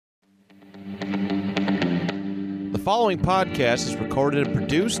following podcast is recorded and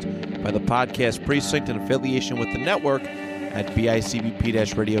produced by the Podcast Precinct in affiliation with the network at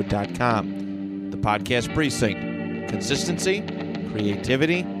bicbp-radio.com. The Podcast Precinct. Consistency,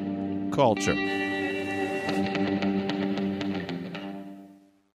 creativity, culture.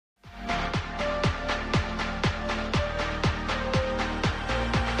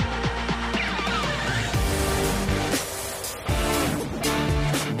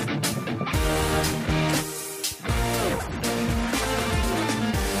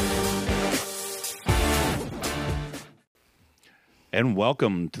 And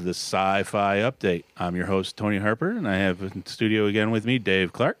welcome to the Sci-Fi Update. I'm your host, Tony Harper, and I have in studio again with me,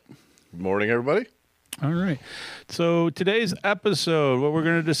 Dave Clark. Good morning, everybody. All right. So today's episode, what we're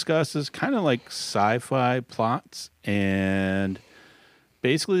going to discuss is kind of like sci-fi plots and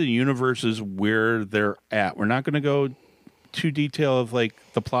basically the universes where they're at. We're not going to go too detailed of like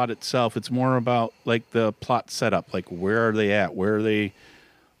the plot itself. It's more about like the plot setup, like where are they at? Where are they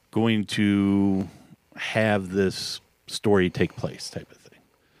going to have this story take place type of thing?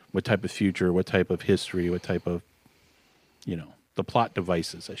 What type of future, what type of history, what type of, the plot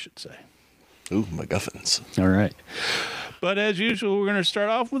devices, I should say. Ooh, MacGuffins. All right. But as usual, we're going to start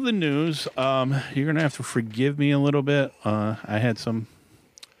off with the news. You're going to have to forgive me a little bit. I had a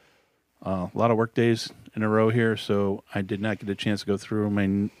lot of work days in a row here, so I did not get a chance to go through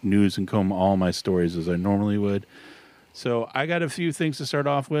my news and comb all my stories as I normally would. So I got a few things to start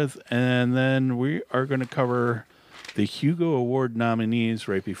off with, and then we are going to cover the Hugo Award nominees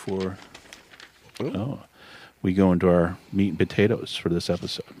right before we go into our meat and potatoes for this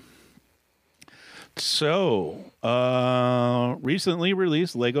episode. So, recently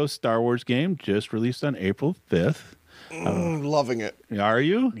released Lego Star Wars game, just released on April 5th. Loving it. Are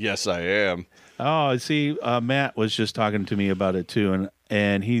you? Yes, I am. Oh, see, Matt was just talking to me about it too,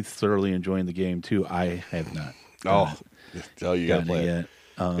 and he's thoroughly enjoying the game too. I have not. You got to play it.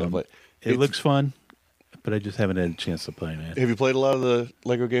 It looks fun. But I just haven't had a chance to play, man. Have you played a lot of the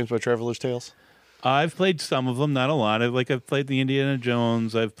Lego games by Traveler's Tales? I've played some of them, not a lot. I've played the Indiana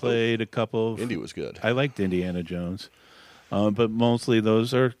Jones. I've played a couple of... Indy was good. I liked Indiana Jones. But mostly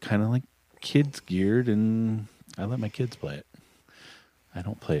those are kind of like kids geared, and I let my kids play it. I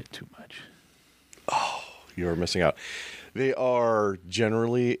don't play it too much. Oh, you're missing out. They are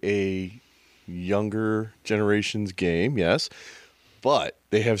generally a younger generation's game, yes. But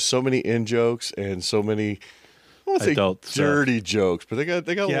they have so many in-jokes and so many, I won't say dirty jokes, but they got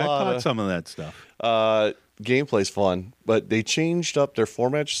a lot I caught of some of that stuff. Gameplay's fun, but they changed up their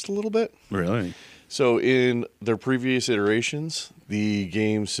format just a little bit. Really? So in their previous iterations, the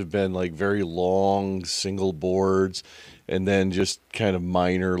games have been like very long single boards and then just kind of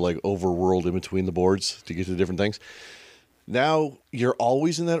minor like overworld in between the boards to get to different things. Now you're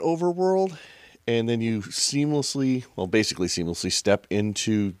always in that overworld. And then you basically seamlessly step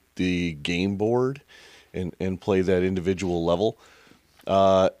into the game board and play that individual level.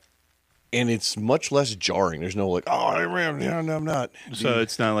 And it's much less jarring. There's no like, I'm not. So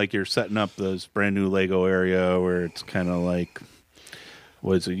it's not like you're setting up this brand new Lego area where it's kind of like,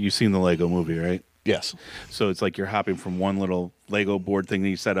 what is it? You've seen the Lego movie, right? Yes. So it's like you're hopping from one little Lego board thing that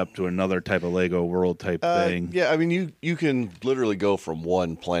you set up to another type of Lego world type thing. Yeah, I mean, you can literally go from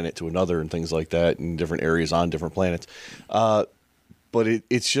one planet to another and things like that in different areas on different planets. But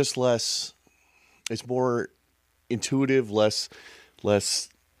it's just less, it's more intuitive, less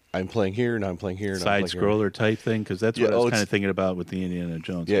I'm playing here and I'm playing here. And Side scroller type thing, because that's what I was kind of thinking about with the Indiana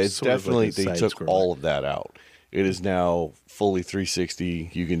Jones. Yeah, it's definitely, like they took all of that out. It is now fully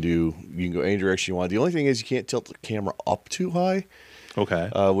 360. You can go any direction you want. The only thing is you can't tilt the camera up too high. Okay.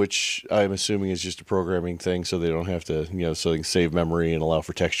 Which I'm assuming is just a programming thing, so they don't have to, so they can save memory and allow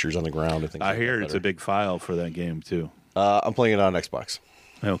for textures on the ground and things. I hear it's a big file for that game too. I'm playing it on Xbox.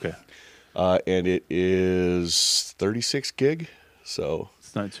 Okay. And it is 36 gig, so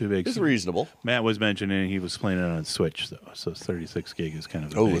it's not too big. It's reasonable. Matt was mentioning he was playing it on Switch though, so 36 gig is kind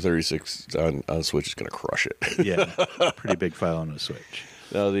of big. 36 on Switch is going to crush it. Yeah, pretty big file on a Switch.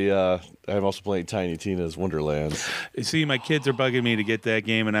 Now I'm also playing Tiny Tina's Wonderlands. See, my kids are bugging me to get that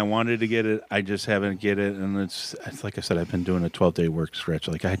game, and I wanted to get it. I just haven't get it, and it's like I said, I've been doing a 12-day work stretch.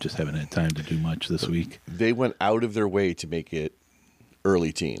 Like I just haven't had time to do much this week. They went out of their way to make it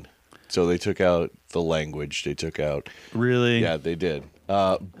early teen, so they took out the language. They took out really, yeah, they did.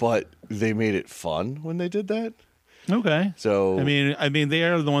 But they made it fun when they did that. Okay, so I mean, they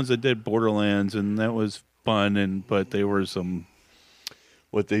are the ones that did Borderlands, and that was fun, but there were some.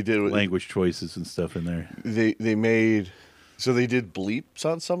 What they did with language choices and stuff in there. They did bleeps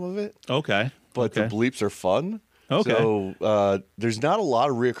on some of it. Okay. But the bleeps are fun. Okay. So there's not a lot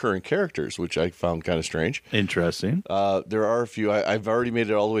of reoccurring characters, which I found kind of strange. Interesting. There are a few. I've already made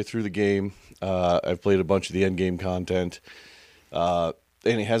it all the way through the game. I've played a bunch of the end game content, and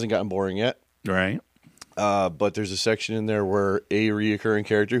it hasn't gotten boring yet. Right. But there's a section in there where a reoccurring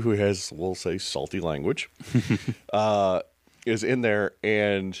character who has, we'll say, salty language is in there,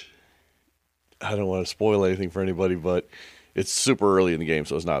 and I don't want to spoil anything for anybody, but it's super early in the game,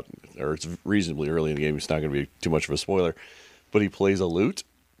 so it's not, or it's reasonably early in the game. It's not going to be too much of a spoiler. But he plays a lute,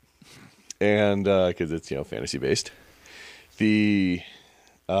 and because it's fantasy based, every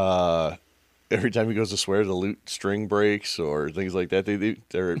time he goes to swear, the lute string breaks or things like that.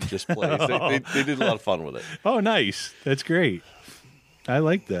 They're just plays. They did a lot of fun with it. Oh, nice. That's great. I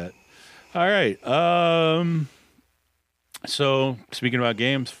like that. All right. So speaking about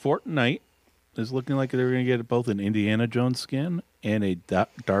games, Fortnite is looking like they're going to get both an Indiana Jones skin and a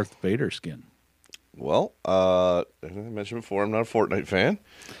Darth Vader skin. Well, as I mentioned before, I'm not a Fortnite fan,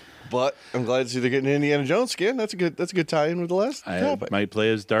 but I'm glad to see they're getting an Indiana Jones skin. That's a good tie-in with the last topic. I might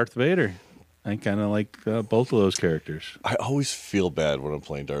play as Darth Vader. I kind of like both of those characters. I always feel bad when I'm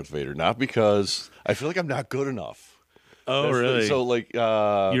playing Darth Vader, not because I feel like I'm not good enough. Oh, really? So, like...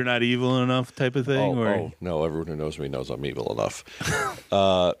 you're not evil enough type of thing? Oh, no. Everyone who knows me knows I'm evil enough.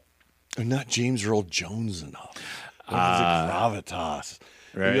 I'm not James Earl Jones enough. I'm like gravitas.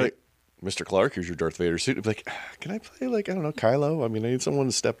 Right. You'd be like, Mr. Clark, here's your Darth Vader suit. I'd be like, can I play, I don't know, Kylo? I mean, I need someone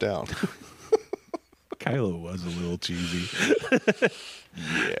to step down. Kylo was a little cheesy.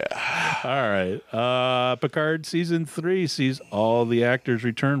 Yeah. All right. Picard Season 3 sees all the actors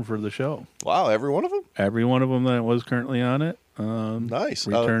return for the show. Wow, every one of them? Every one of them that was currently on it. Nice.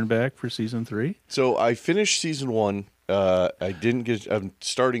 Returned back for Season 3. So I finished Season 1. I'm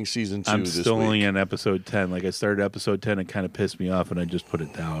starting Season 2 I'm this still week. only in Episode 10. Like, I started Episode 10, it kind of pissed me off, and I just put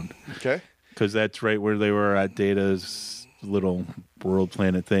it down. Okay. Because that's right where they were at Data's little world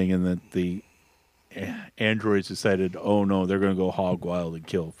planet thing, and that the androids decided, oh no, they're going to go hog wild and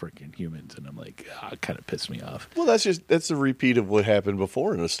kill freaking humans, and I'm like, it kind of pissed me off. Well, that's a repeat of what happened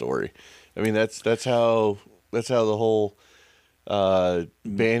before in the story. I mean, that's how the whole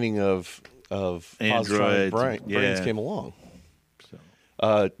banning of Androids, brains came along.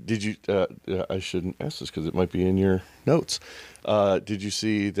 So. Did you? I shouldn't ask this because it might be in your notes. Did you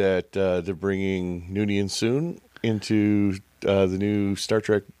see that they're bringing Noonien Soon into the new Star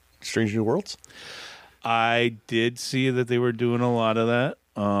Trek Strange New Worlds? I did see that they were doing a lot of that,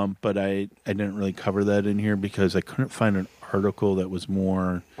 but I didn't really cover that in here because I couldn't find an article that was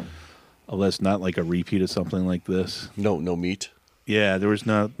more or less not like a repeat of something like this. No meat. Yeah, there was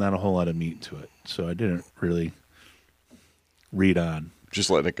not a whole lot of meat to it, so I didn't really read on.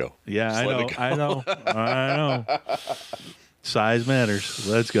 Just letting it go. Yeah, I know. Size matters.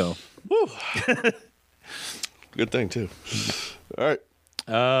 Let's go. Woo. Good thing too. All right.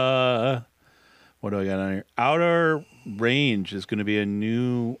 What do I got on here? Outer Range is going to be a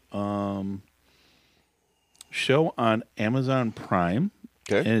new show on Amazon Prime.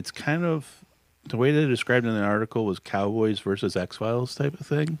 Okay. And it's kind of, the way they described it in the article was Cowboys versus X-Files type of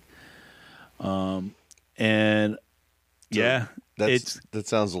thing. And yeah, that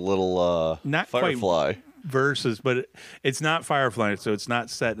sounds a little not Firefly. Quite versus, but it's not Firefly, so it's not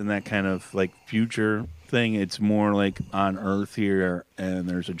set in that kind of like future thing. It's more like on Earth here, and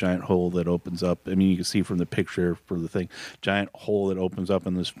there's a giant hole that opens up. I mean, you can see from the picture for the thing, giant hole that opens up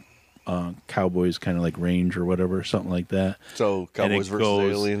in this Cowboys kind of like range or whatever, something like that. So Cowboys versus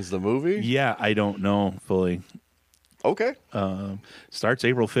Aliens, the movie? Yeah, I don't know fully. Okay. Starts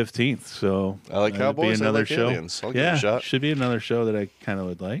April 15th, so I like Cowboys. Be another I like show. Aliens. I'll give it a shot. Should be another show that I kind of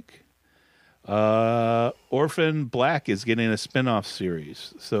would like. Orphan Black is getting a spin-off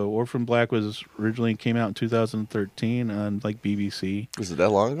series. So Orphan Black was originally came out in 2013 on like BBC. Was it that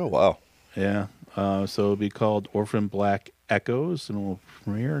long ago? Wow. Yeah. So it'll be called Orphan Black Echoes, and will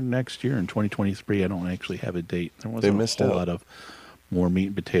premiere next year in 2023. I don't actually have a date. There wasn't a whole lot of more meat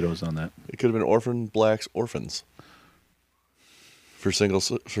and potatoes on that. It could have been Orphan Black's Orphans for single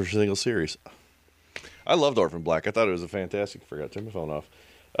series. I loved Orphan Black. I thought it was a fantastic. Forgot to turn my phone off.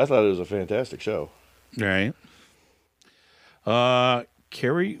 I thought it was a fantastic show. Right.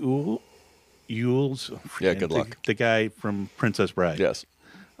 Carrie Ewells. Yeah, good luck. The guy from Princess Bride. Yes.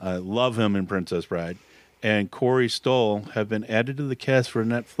 I love him in Princess Bride. And Corey Stoll have been added to the cast for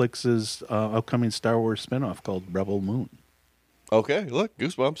Netflix's upcoming Star Wars spinoff called Rebel Moon. Okay, look,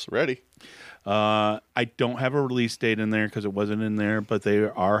 goosebumps, ready. I don't have a release date in there because it wasn't in there, but they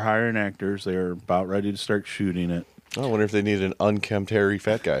are hiring actors. They're about ready to start shooting it. I wonder if they need an unkempt, hairy,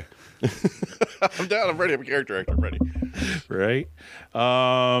 fat guy. I'm down. I'm ready. I'm a character actor. I'm ready. Right.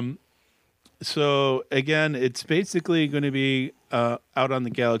 So again, it's basically going to be out on the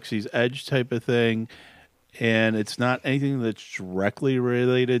galaxy's edge type of thing, and it's not anything that's directly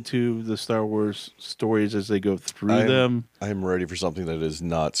related to the Star Wars stories as they go through them. I'm ready for something that is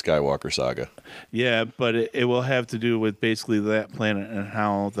not Skywalker Saga. Yeah, but it will have to do with basically that planet and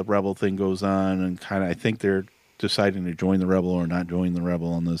how the Rebel thing goes on, and kind of I think they're deciding to join the Rebel or not join the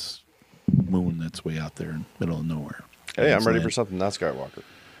Rebel on this moon that's way out there in the middle of nowhere. Hey, I'm ready for something not Skywalker.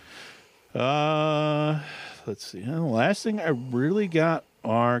 Let's see. The last thing I really got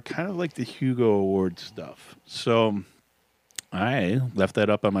are kind of like the Hugo Awards stuff. So I left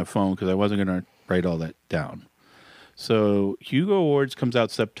that up on my phone because I wasn't going to write all that down. So Hugo Awards comes out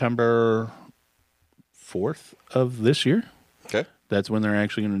September 4th of this year. Okay. That's when they're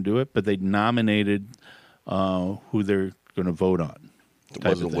actually going to do it. But they nominated who they're going to vote on. It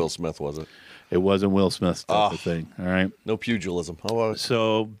wasn't Will Smith, was it? It wasn't Will Smith's type of thing. All right. No pugilism. How about it?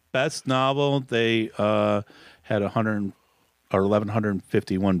 So best novel, they had 100 or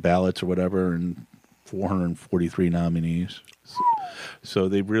 1,151 ballots or whatever, and 443 nominees. So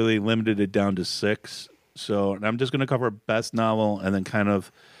they really limited it down to 6. So and I'm just going to cover best novel and then kind of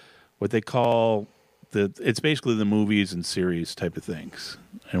what they call it's basically the movies and series type of things,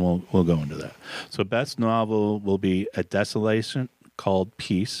 and we'll go into that. So best novel will be A Desolation Called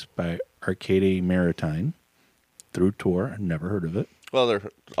Peace by Arcade Maritime through Tor. I've never heard of it. Well, they're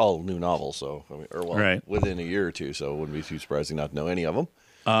all new novels, so Right. within a year or two, so it wouldn't be too surprising not to know any of them.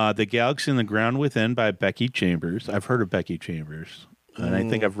 The Galaxy and the Ground Within by Becky Chambers. I've heard of Becky Chambers, and I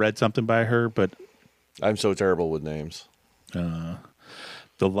think I've read something by her, but I'm so terrible with names. The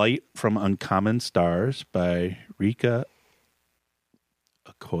Light from Uncommon Stars by Rika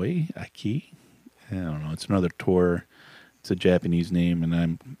Aki. I don't know. It's another Tor. It's a Japanese name, and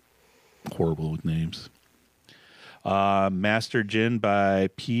I'm horrible with names. Master Jin by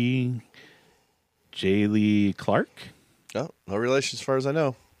P. J. Lee Clark. Oh, no relation as far as I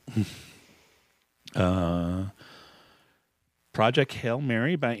know. Project Hail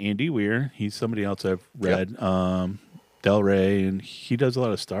Mary by Andy Weir. He's somebody else I've read. Yep. Del Rey, and he does a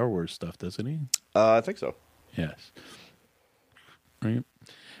lot of Star Wars stuff, doesn't he? I think so. Yes. Right.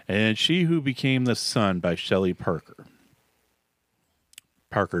 And She Who Became the Sun by Shelley Parker.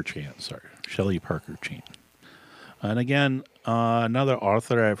 Shelley Parker Chan. And again, another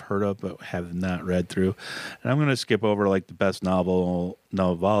author I've heard of but have not read through. And I'm going to skip over like the best novellas,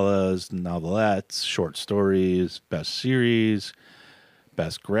 novelettes, short stories, best series,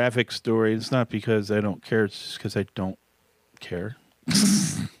 best graphic story. It's not because I don't care, it's just because I don't care.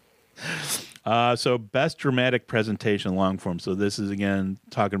 So best dramatic presentation long form. So this is, again,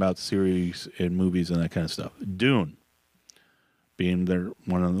 talking about series and movies and that kind of stuff. Dune. Being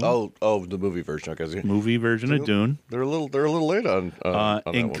one of them. Oh, the movie version. Okay. Movie version of Dune. They're a little late on that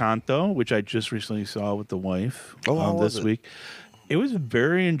Encanto, one. which I just recently saw with the wife how was this it? week. It was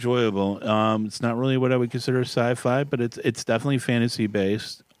very enjoyable. It's not really what I would consider sci-fi, but it's definitely fantasy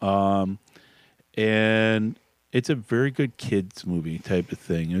based, and it's a very good kids movie type of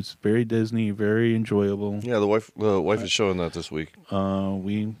thing. It's very Disney, very enjoyable. Yeah, the wife is showing that this week.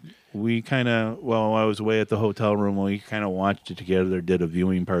 We kind of, while I was away at the hotel room, we kind of watched it together, did a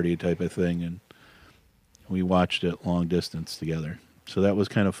viewing party type of thing, and we watched it long distance together. So that was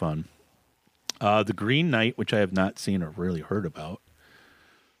kind of fun. The Green Knight, which I have not seen or really heard about.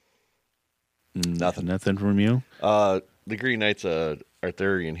 Nothing from you? The Green Knight's a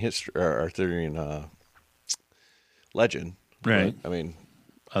Arthurian legend. Right. But, I mean,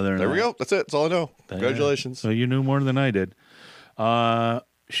 there we go. That's it. That's all I know. Congratulations. So you knew more than I did.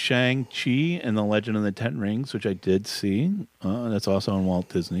 Shang-Chi and the Legend of the Ten Rings, which I did see. That's also on Walt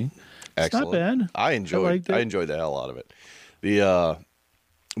Disney. Excellent. It's not bad. I enjoyed the hell out of it. The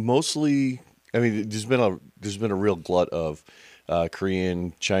mostly, I mean, there's been a real glut of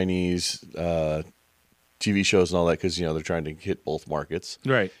Korean, Chinese TV shows and all that because they're trying to hit both markets,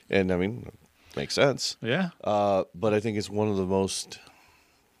 right? And I mean, makes sense. Yeah. But I think it's one of the most.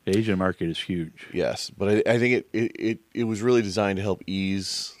 The Asian market is huge. Yes, but I think it was really designed to help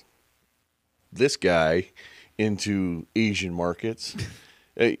ease this guy into Asian markets.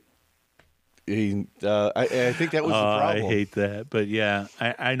 I think that was the problem. I hate that, but yeah,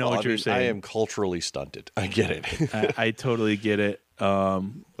 I know what you're saying. I am culturally stunted. I get it. I totally get it.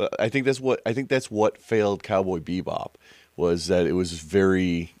 But I think that's what failed Cowboy Bebop was that it was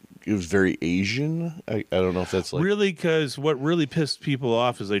very Asian. I don't know if that's like really, because what really pissed people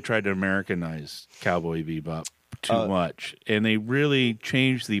off is they tried to Americanize Cowboy Bebop too much, and they really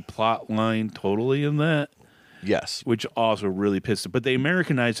changed the plot line totally in that. Yes, which also really pissed it. But they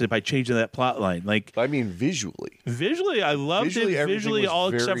Americanized it by changing that plot line. Like, I mean, visually, I loved it. Visually,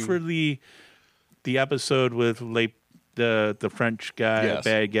 all except for the the episode with the French guy, Yes.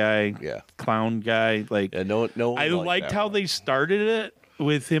 bad guy, Yeah. clown guy. Like, Yeah, no one I liked that how one. they started it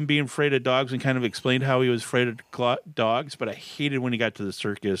with him being afraid of dogs and kind of explained how he was afraid of dogs. But I hated when he got to the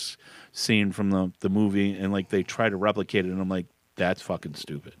circus scene from the movie and like they try to replicate it, and I'm like, that's fucking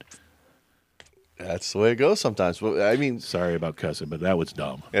stupid. That's the way it goes sometimes. But I mean, Sorry about cussing, but that was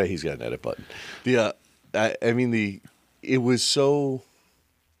dumb. yeah, he's got an edit button. It was so.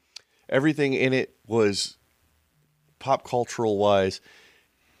 Everything in it was pop cultural wise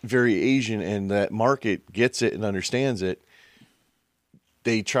very Asian, and that market gets it and understands it.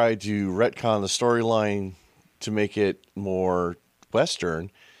 They tried to retcon the storyline to make it more Western.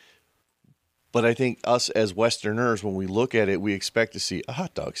 But I think us as Westerners, when we look at it, we expect to see a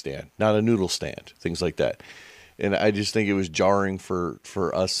hot dog stand, not a noodle stand, things like that. And I just think it was jarring for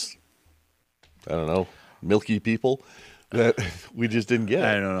us, I don't know, milky people, that we just didn't get it.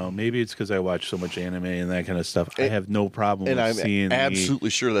 I don't know. Maybe it's because I watch so much anime and that kind of stuff. I have no problem And with I'm seeing absolutely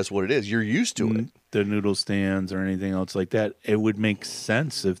sure that's what it is. You're used to it. the noodle stands or anything else like that. It would make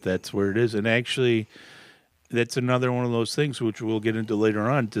sense if that's where it is. And actually, that's another one of those things which we'll get into later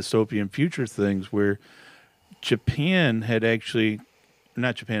on, dystopian future things, where Japan had actually,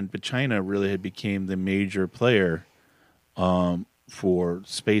 not Japan, but China really had became the major player for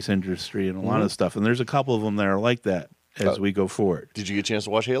space industry and a lot of stuff. And there's a couple of them that are like that as we go forward. Did you get a chance to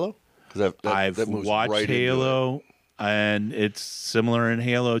watch Halo? Because I've moves watched right into it. Halo, and it's similar in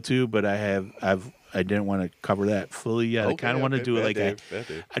Halo too. But I didn't want to cover that fully yet. I kind of want to do it like I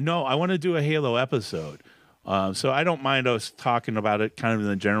want to do a Halo episode. So I don't mind us talking about it kind of in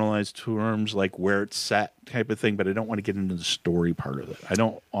the generalized terms, like where it's set type of thing. But I don't want to get into the story part of it. I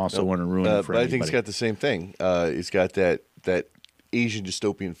don't also want to ruin it for But I anybody. think it's got the same thing. It's got that Asian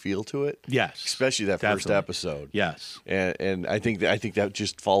dystopian feel to it. Yes, Especially that first definitely. episode. Yes. And I think that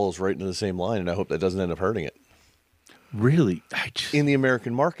just follows right into the same line, and I hope that doesn't end up hurting it. Really, In the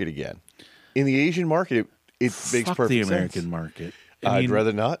American market again. In the Asian market, it makes fuck perfect the sense. American market. I'd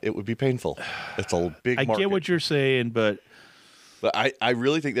rather not. It would be painful. It's a big I market. get what you're saying, but But I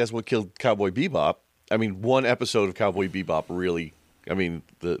really think that's what killed Cowboy Bebop. I mean, one episode of Cowboy Bebop really, I mean,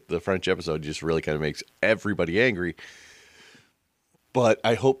 the French episode just really kind of makes everybody angry. But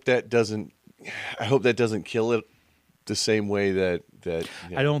I hope that doesn't kill it the same way that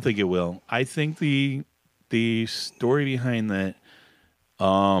I don't think it will. I think the story behind that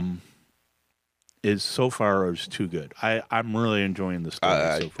is so far is too good. I'm really enjoying the story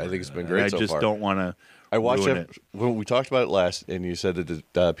so far. I think it's been great so I just far. don't want to. I watched ruin it when we talked about it last, and you said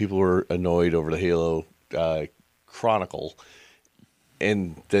that people were annoyed over the Halo Chronicle,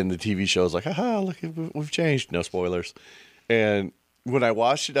 and then the TV show is like, "Haha, look, we've changed." No spoilers. And when I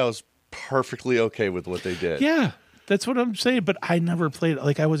watched it, I was perfectly okay with what they did. Yeah, that's what I'm saying. But I never played.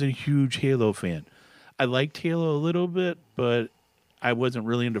 Like, I was a huge Halo fan. I liked Halo a little bit, but I wasn't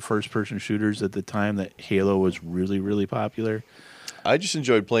really into first-person shooters at the time that Halo was really, really popular. I just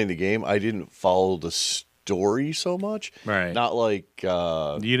enjoyed playing the game. I didn't follow the story so much. Right. Not like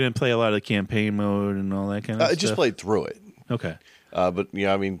You didn't play a lot of the campaign mode and all that kind of I stuff? just played through it. Okay. But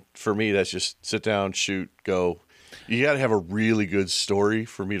yeah, I mean, for me, that's just sit down, shoot, go. You got to have a really good story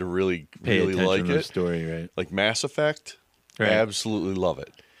for me to really, Pay really attention like to the it. story, right? Like Mass Effect, Right. absolutely love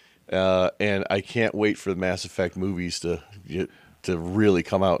it. And I can't wait for the Mass Effect movies to really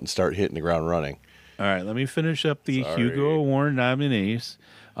come out and start hitting the ground running. All right, let me finish up the Sorry. Hugo Award nominees.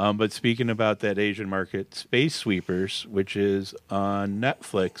 But speaking about that Asian market, Space Sweepers, which is on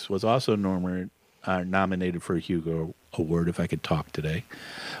Netflix, was also nominated for a Hugo Award, if I could talk today.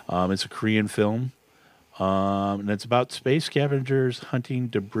 It's a Korean film, and it's about space scavengers hunting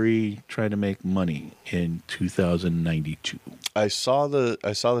debris, trying to make money in 2092. I saw the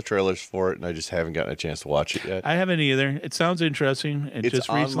trailers for it, and I just haven't gotten a chance to watch it yet. I haven't either. It sounds interesting. It It's just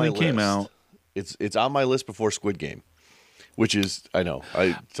on recently my came list. out. It's on my list before Squid Game, which is I know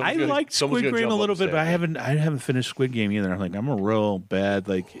I liked someone's Squid gonna Game jump a up little and bit, but stab me. I haven't finished Squid Game either. I'm like, I'm a real bad,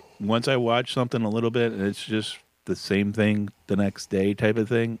 like, once I watch something a little bit and it's just the same thing the next day type of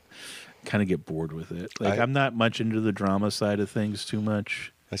thing, kind of get bored with it. Like, I'm not much into the drama side of things too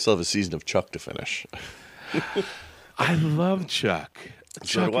much. I still have a season of Chuck to finish. I love Chuck. So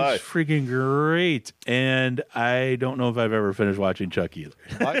Chuck do I. is freaking great, and I don't know if I've ever finished watching Chuck either.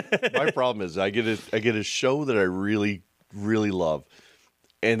 My problem is I get a show that I really, really love,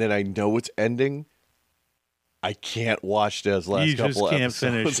 and then I know it's ending. I can't watch those last You couple just can't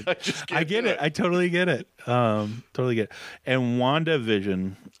episodes. finish. I just can't I get do it. I totally get it. Totally get it. And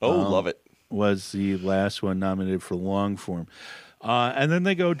WandaVision. love it. Was the last one nominated for long form. And then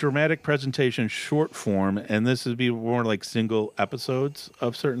they go dramatic presentation, short form, and this would be more like single episodes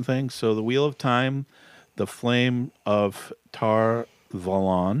of certain things. So The Wheel of Time, The Flame of Tar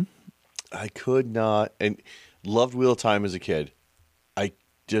Valon. I could not, and loved Wheel of Time as a kid.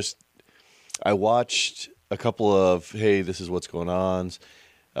 I watched a couple of, hey, this is what's going on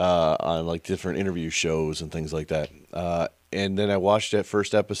like different interview shows and things like that. And then I watched that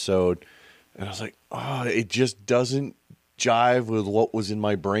first episode, and I was like, oh, it just doesn't jive with what was in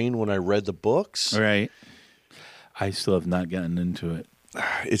my brain when I read the books. Right. I still have not gotten into it.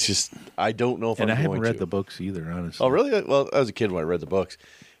 It's just, I don't know if and I'm I going haven't read to. the books either, honestly. Oh, really? Well, I was a kid when I read the books.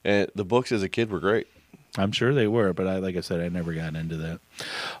 And the books as a kid were great. I'm sure they were, but like I said, I never got into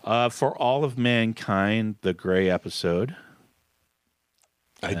that. For All of Mankind, the Gray episode.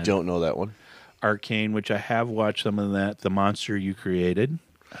 I don't know that one. Arcane, which I have watched some of that. The Monster You Created.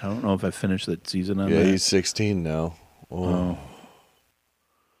 I don't know if I finished that season on that. Yeah, he's 16 now. Oh.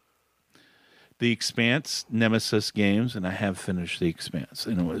 The Expanse, Nemesis Games, and I have finished The Expanse,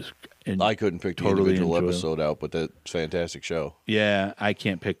 and it was I couldn't pick the totally individual enjoyable. episode out, but that's a fantastic show. Yeah, I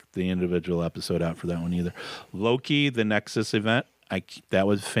can't pick the individual episode out for that one either. Loki, the Nexus event, that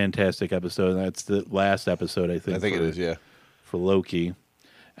was a fantastic episode. That's the last episode, I think. I think it is, yeah. For Loki.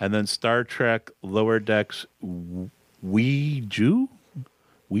 And then Star Trek Lower Decks We Do?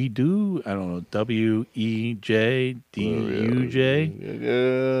 I don't know. WEJDUJ.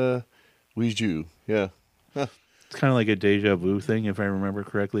 Ouija, yeah. It's kind of like a deja vu thing, if I remember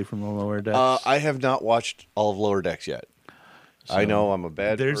correctly, from the Lower Decks. I have not watched all of Lower Decks yet. So I know I'm a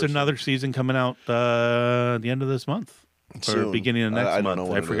bad There's person. another season coming out the end of this month. Or Soon. beginning of next I don't month. know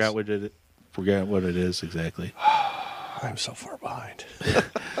what I it forgot is. what it is exactly. I'm so far behind.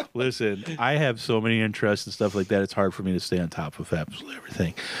 Listen, I have so many interests and stuff like that. It's hard for me to stay on top of absolutely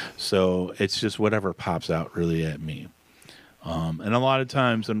everything. So it's just whatever pops out really at me. And a lot of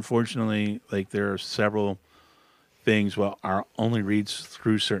times, unfortunately, like there are several things. Well, I only reads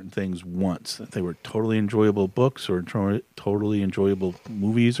through certain things once. If they were totally enjoyable books or totally enjoyable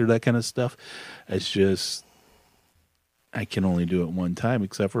movies or that kind of stuff, it's just I can only do it one time.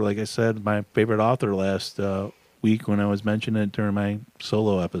 Except for, like I said, my favorite author last week when I was mentioning it during my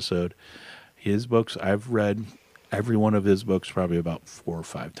solo episode. His books, I've read every one of his books probably about 4 or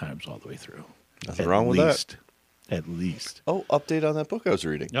 5 times all the way through. Nothing wrong with that. At least. Oh, update on that book I was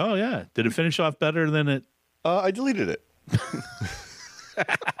reading. Oh, yeah. Did it finish off better than it? I deleted it.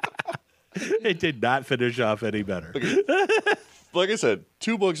 It did not finish off any better. Okay. Like I said,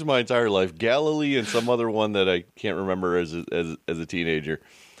 2 books in my entire life, Galilee and some other one that I can't remember as a teenager.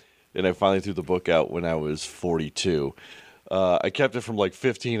 And I finally threw the book out when I was 42. I kept it from like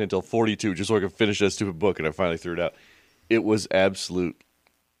 15 until 42 just so I could finish that stupid book, and I finally threw it out. It was absolute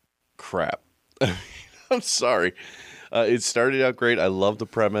crap. I'm sorry. It started out great. I love the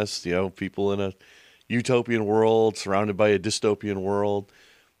premise. You know, people in a utopian world surrounded by a dystopian world.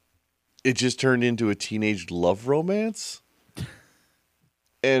 It just turned into a teenage love romance.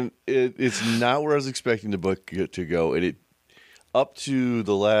 And it's not where I was expecting the book to go. And it up to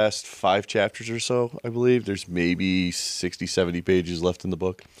the last 5 chapters or so, I believe. There's maybe 60, 70 pages left in the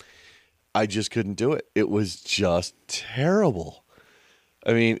book. I just couldn't do it. It was just terrible.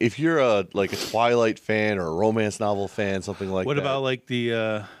 I mean, if you're a Twilight fan or a romance novel fan, something like that. What about like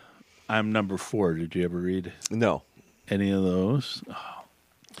the I'm Number 4? Did you ever read No. any of those? Oh.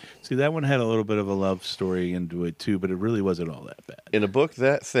 See, that one had a little bit of a love story into it too, but it really wasn't all that bad. In a book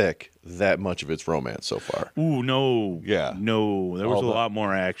that thick, that much of it's romance so far. Ooh, no. Yeah. No. There was a lot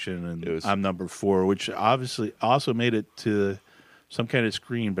more action in I'm Number 4, which obviously also made it to some kind of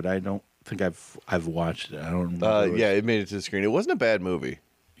screen, but I don't think I've watched it. I don't remember. Yeah, it made it to the screen. It wasn't a bad movie.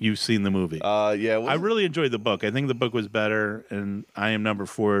 You've seen the movie. Yeah. I really enjoyed the book. I think the book was better, and I Am Number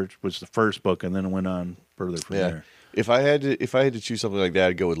 4 was the first book, and then it went on further from there. If I had to choose something like that,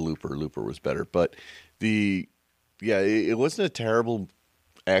 I'd go with Looper. Looper was better, but it wasn't a terrible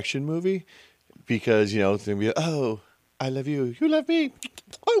action movie because it's gonna be I love you, you love me,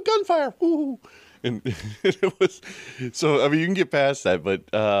 oh gunfire, ooh, and it was so. I mean, you can get past that, but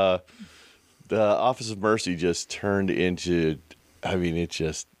the Office of Mercy just turned into. I mean, it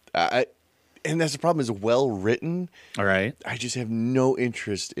just and that's the problem. Is well written. All right. I just have no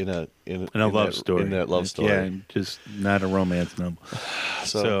interest in a love story. In that love story. Yeah, just not a romance novel.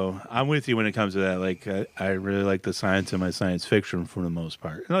 So I'm with you when it comes to that. Like I really like the science in my science fiction for the most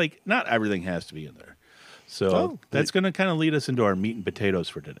part. Like not everything has to be in there. So that's going to kind of lead us into our meat and potatoes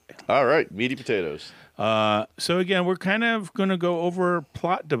for today. All right, meaty potatoes. So again, we're kind of going to go over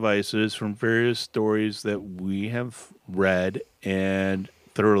plot devices from various stories that we have read and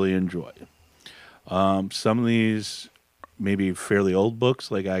thoroughly enjoyed. Some of these maybe fairly old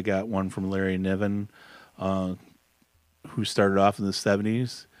books. Like I got one from Larry Niven, who started off in the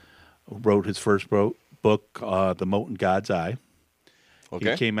 70s, wrote his first book, The Mote in God's Eye.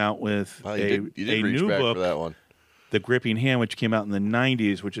 Okay. He came out with you did a reach new back book, for that one. The Gripping Hand, which came out in the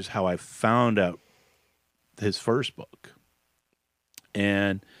 90s, which is how I found out his first book.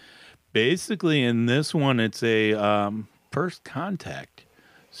 And basically in this one, it's a First Contact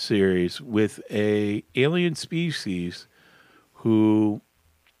series with a alien species who,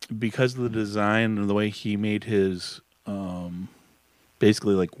 because of the design and the way he made his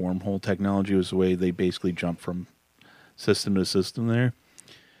basically like wormhole technology was the way they basically jumped from system to system there.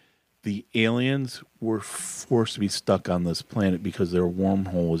 The aliens were forced to be stuck on this planet because their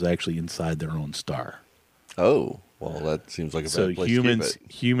wormhole was actually inside their own star. Oh, well, that seems like a bad place to keep it.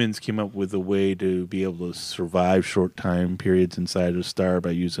 Humans came up with a way to be able to survive short time periods inside a star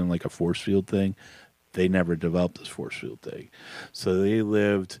by using like a force field thing. They never developed this force field thing. So they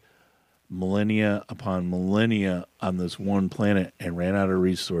lived millennia upon millennia on this one planet and ran out of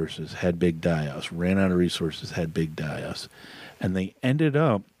resources, had big die-offs, ran out of resources, had big die-offs. And they ended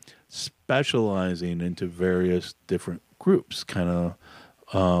up specializing into various different groups, kind of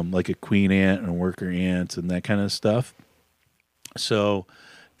like a queen ant and worker ants and that kind of stuff. So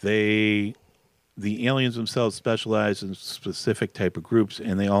the aliens themselves specialized in specific type of groups,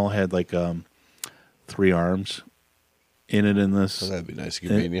 and they all had like 3 arms in it in this. Oh, that'd be nice and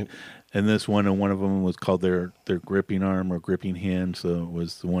convenient. And this one, and one of them was called their gripping arm or gripping hand, so it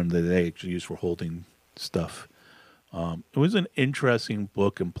was the one that they actually used for holding stuff. It was an interesting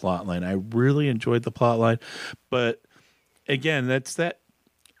book and plot line. I really enjoyed the plot line, but again, that's that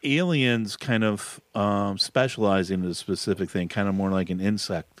aliens kind of specializing in a specific thing, kind of more like an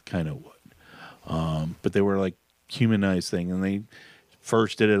insect kind of would. But they were like humanized thing, and they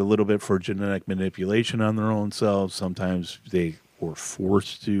first did it a little bit for genetic manipulation on their own selves. Sometimes they were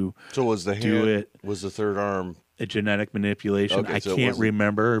forced to was the do hand, it. Was the third arm A genetic manipulation. Okay, I so can't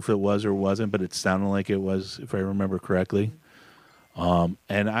remember if it was or wasn't, but it sounded like it was, if I remember correctly. And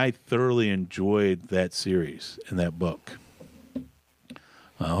I thoroughly enjoyed that series and that book.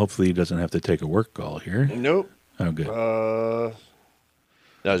 Hopefully he doesn't have to take a work call here. Nope. Oh, good. No,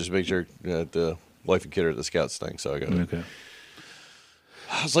 just make sure that the wife and kid are at the scouts thing, so I got it. Okay.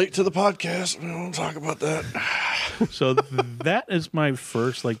 I was late to the podcast. We don't want to talk about that. So that is my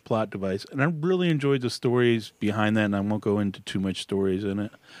first like plot device, and I really enjoyed the stories behind that, and I won't go into too much stories in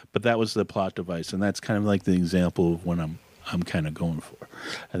it, but that was the plot device, and that's kind of like the example of what I'm kind of going for.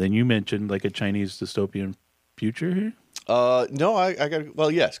 And then you mentioned like a Chinese dystopian future here. No, I got.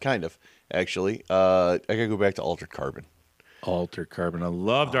 Well, yes, kind of actually. I got to go back to Altered Carbon. Altered Carbon. I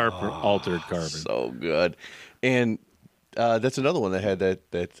loved our Altered Carbon. So good, and that's another one that had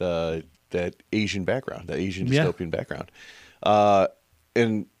that Asian background, that Asian dystopian background.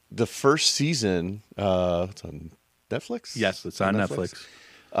 And the first season, it's on Netflix. Yes, it's on Netflix.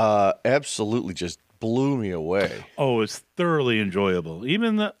 Absolutely, just blew me away. Oh, it's thoroughly enjoyable.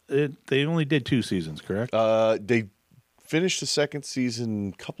 Even they only did 2 seasons, correct? They finished the second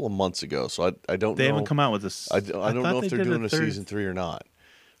season a couple of months ago, so I don't know. They haven't come out with this. I don't know if they're doing a season 3 or not.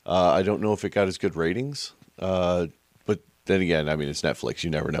 I don't know if it got as good ratings. But then again, I mean, it's Netflix. You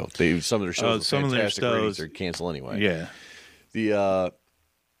never know. Some of their shows are fantastic ratings or cancel anyway. Yeah.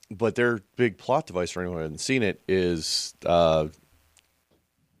 But their big plot device for anyone who hasn't seen it is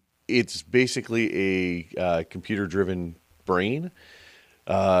it's basically a computer-driven brain,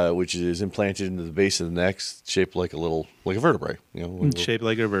 which is implanted into the base of the neck, shaped like a vertebrae. Shaped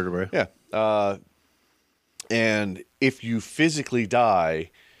like a vertebrae. Yeah. And if you physically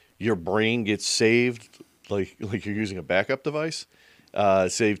die, your brain gets saved, like you're using a backup device,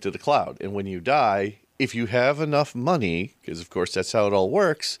 saved to the cloud. And when you die, if you have enough money, because of course that's how it all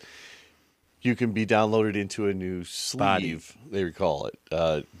works, you can be downloaded into a new sleeve, they call it.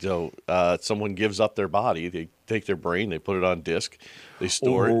 So someone gives up their body, they take their brain, they put it on disk, they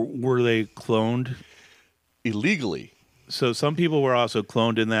store it. Were they cloned? Illegally. So some people were also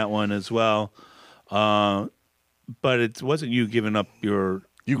cloned in that one as well. But it wasn't you giving up your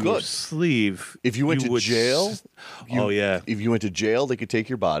sleeve. If you went to jail, if you went to jail, they could take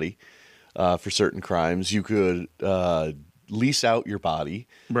your body for certain crimes. You could lease out your body,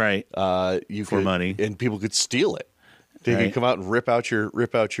 right? For money, and people could steal it. They could come out and rip out your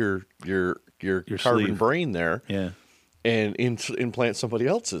carbon sleeve. brain there, and implant somebody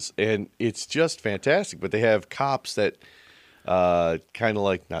else's, and it's just fantastic. But they have cops that kind of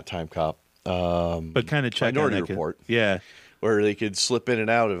like not Time Cop. But kind of check Minority Report, where they could slip in and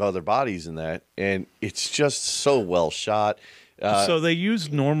out of other bodies in that, and it's just so well shot. So they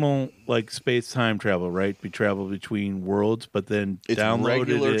use normal like space time travel, right? We travel between worlds, but then It's downloaded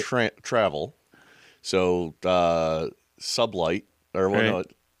regular it. travel. So sublight, or well,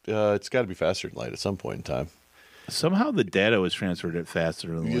 no, it's got to be faster than light at some point in time. Somehow the data was transferred at faster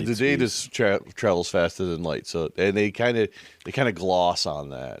than light. The data travels faster than light. So and they kind of gloss on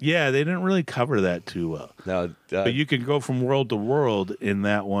that. Yeah, they didn't really cover that too well. Now, But you can go from world to world in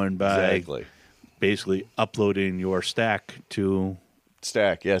that one by exactly. basically uploading your stack to.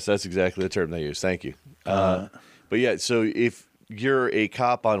 Stack, yes, that's exactly the term they use. Thank you. But yeah, so if you're a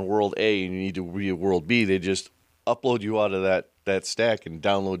cop on World A and you need to be at World B, they just upload you out of that stack and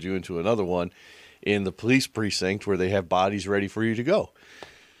download you into another one in the police precinct where they have bodies ready for you to go.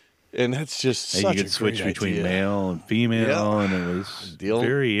 And that's just And such you a could switch great between idea. male and female, Yeah. and it was Deal.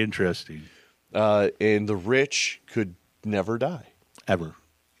 very interesting. And the rich could never die. Ever.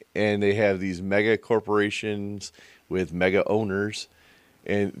 And they have these mega corporations with mega owners.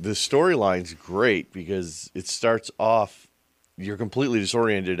 And the storyline's great because it starts off, you're completely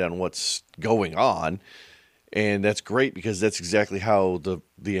disoriented on what's going on. And that's great because that's exactly how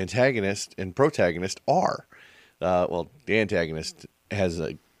the antagonist and protagonist are. Well, the antagonist has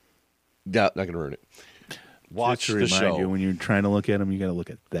a... Not going to ruin it. Watch Just to the remind show. you, when you're trying to look at them, you got to look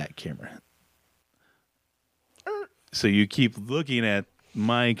at that camera. So you keep looking at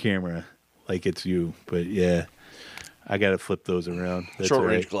my camera like it's you, but yeah, I got to flip those around. That's Short all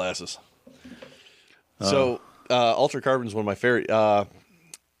range right. glasses. So, Ultra Carbon is one of my favorite.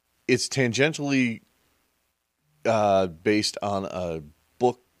 It's tangentially based on a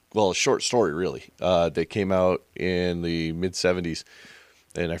book, well, a short story, really, that came out in the mid 70s.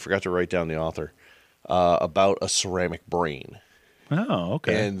 And I forgot to write down the author, about a ceramic brain. Oh,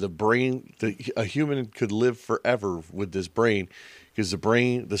 okay. And the brain, a human could live forever with this brain because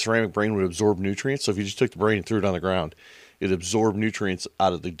the ceramic brain would absorb nutrients. So if you just took the brain and threw it on the ground, it absorbed nutrients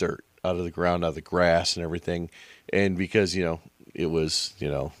out of the dirt, out of the ground, out of the grass and everything. And because, it was,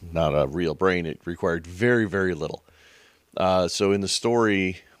 not a real brain, it required very, very little. So in the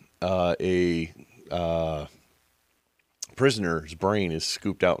story, a prisoner's brain is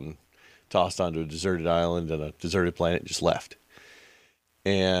scooped out and tossed onto a deserted island on a deserted planet, just left.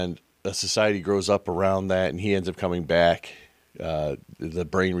 And a society grows up around that, and he ends up coming back. The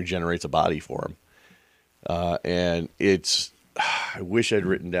brain regenerates a body for him. And it's, I wish I'd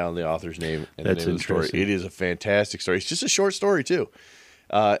written down the author's name and That's the name of the story. interesting. It is a fantastic story. It's just a short story, too.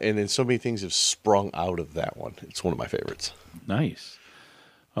 And then so many things have sprung out of that one. It's one of my favorites. Nice.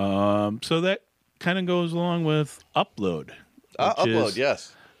 So that kind of goes along with Upload. Upload, is,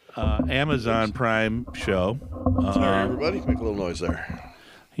 yes. Amazon Prime show. Sorry, everybody. Make a little noise there.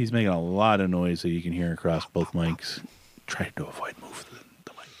 He's making a lot of noise that you can hear across both mics. Try to avoid moving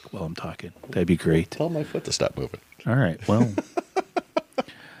the mic while I'm talking. That'd be great. Tell my foot to stop moving. All right. Well,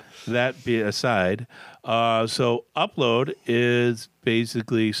 that be aside, so Upload is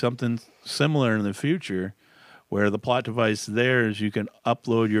basically something similar in the future where the plot device there is you can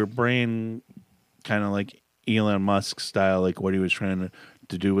upload your brain kind of like Elon Musk style, like what he was trying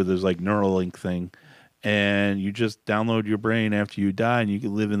to do with his like Neuralink thing. And you just download your brain after you die, and you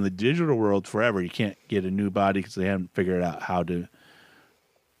can live in the digital world forever. You can't get a new body because they haven't figured out how to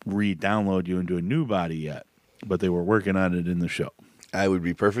re-download you into a new body yet. But they were working on it in the show. I would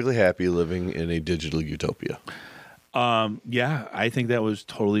be perfectly happy living in a digital utopia. Yeah, I think that was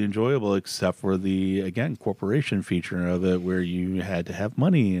totally enjoyable, except for the, again, corporation feature of it where you had to have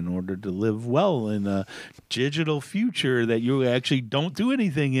money in order to live well in a digital future that you actually don't do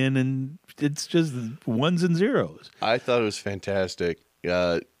anything in, and it's just ones and zeros. I thought it was fantastic.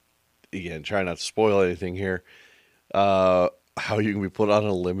 Again, try not to spoil anything here. How you can be put on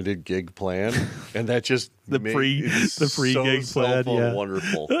a limited gig plan, and that just The free gig plan, yeah.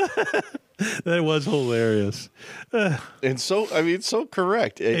 wonderful. That was hilarious. And so, I mean, it's so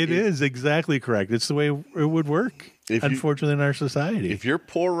correct. It is exactly correct. It's the way it would work, unfortunately, in our society. If you're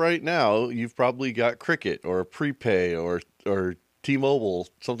poor right now, you've probably got Cricket or Prepay or T-Mobile,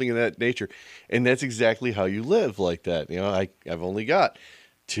 something of that nature, and that's exactly how you live like that. I've only got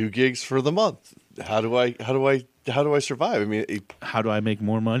 2 gigs for the month. How do I survive? I mean, how do I make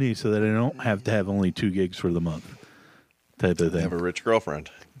more money so that I don't have to have only 2 gigs for the month? Type of thing. have a rich girlfriend.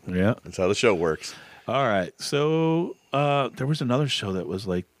 Yeah. That's how the show works. All right. So there was another show that was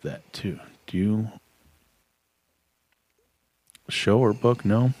like that too. Do you show or book?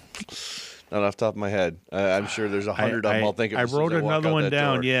 No. Not off the top of my head. I'm sure there's 100 of them. I'll think of I as soon wrote as I walk another out one that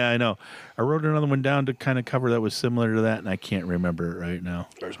down. door. Yeah, I know. I wrote another one down to kind of cover that was similar to that, and I can't remember it right now.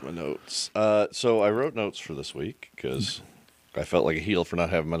 There's my notes. So I wrote notes for this week because I felt like a heel for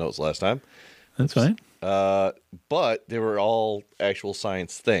not having my notes last time. That's fine. but they were all actual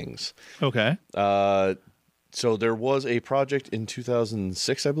science things. Okay. So there was a project in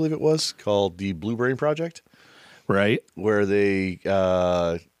 2006, I believe it was, called the Blue Brain Project, Right. where they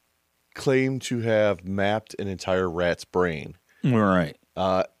claim to have mapped an entire rat's brain. Right.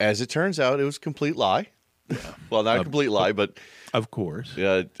 As it turns out, it was a complete lie. Well, not a complete lie, but Of course.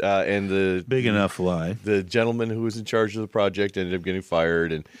 and the Big enough lie. the gentleman who was in charge of the project ended up getting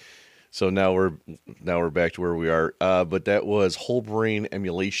fired, and so now we're back to where we are. But that was whole brain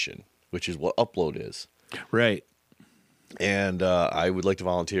emulation, which is what Upload is. Right. And I would like to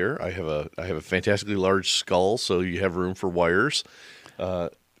volunteer. I have a fantastically large skull, so you have room for wires.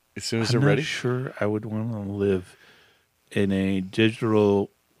 As soon as I'm they're not ready. sure I would want to live in a digital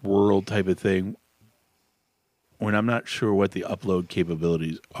world type of thing when I'm not sure what the upload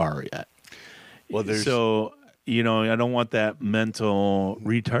capabilities are yet. Well, there's So, I don't want that mental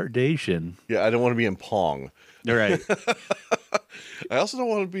retardation. I don't want to be in Pong. Right. I also don't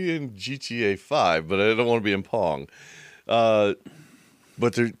want to be in GTA 5, but I don't want to be in Pong. But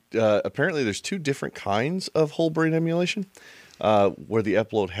there apparently there's two different kinds of whole brain emulation where the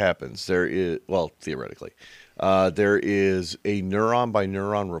upload happens. There is, well, theoretically, there is a neuron by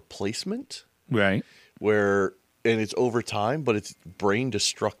neuron replacement Right. and it's over time, but it's brain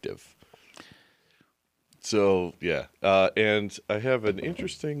destructive. So, yeah. And I have an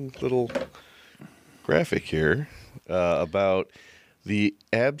interesting little graphic here about the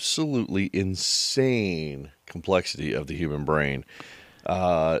absolutely insane complexity of the human brain.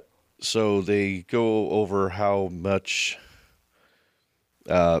 So they go over how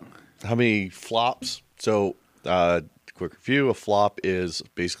many flops. So, quick review: a flop is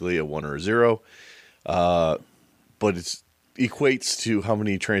basically a 1 or a 0, but it equates to how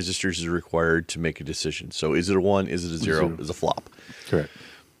many transistors is required to make a decision. So, is it a 1? Is it a 0? Is a flop? Correct.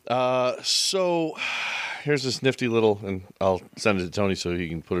 So here's this nifty little, and I'll send it to Tony so he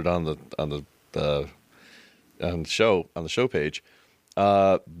can put it on the show page.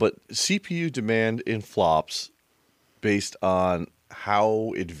 But CPU demand in flops based on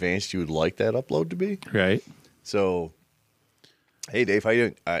how advanced you would like that upload to be. Right. So, hey Dave, how you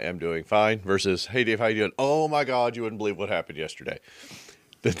doing? I am doing fine. Versus, hey Dave, how you doing? Oh my God, you wouldn't believe what happened yesterday.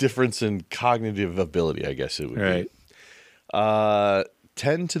 The difference in cognitive ability, I guess it would be.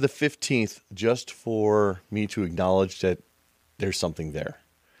 10 to the 15th just for me to acknowledge that there's something there.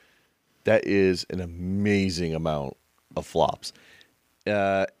 That is an amazing amount of flops.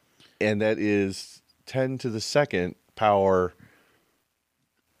 And that is 10 to the second power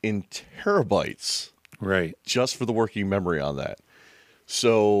in terabytes. Right. Just for the working memory on that.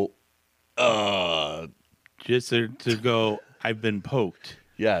 So, Just to go, I've been poked.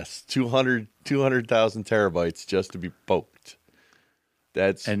 yes, 200,000 terabytes just to be poked.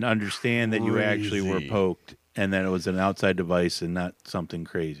 That's And understand that you actually were crazy. poked and that it was an outside device and not something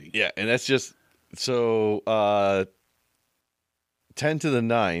crazy. Yeah, and that's just so 10 to the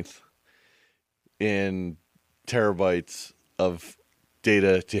 9th in terabytes of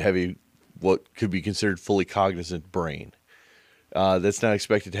data to have what could be considered fully cognizant brain. That's not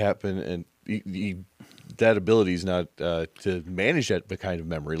expected to happen, and that ability is not to manage that kind of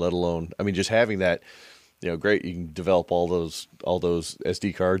memory, let alone, I mean, just having that, great, you can develop all those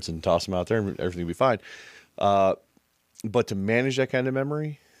SD cards and toss them out there and everything will be fine. But to manage that kind of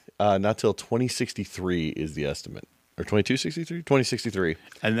memory, not till 2063 is the estimate. Or 2263? 2063.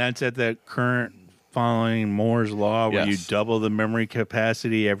 And that's at the current following Moore's law where you Yes. double the memory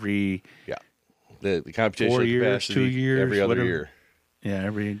capacity every Yeah. The computational 4 years, capacity 2 years, every other whatever. year.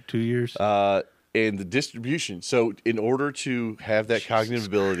 every 2 years. And the distribution. So in order to have that cognitive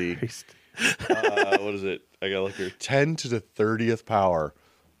ability, Christ. what is it? I got to look here. 10 to the 30th power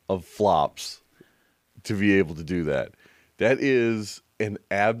of flops to be able to do that. That is an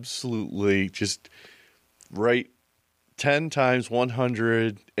absolutely just right 10 times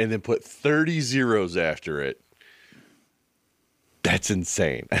 100 and then put 30 zeros after it. That's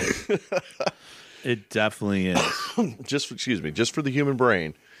insane. It definitely is. just for the human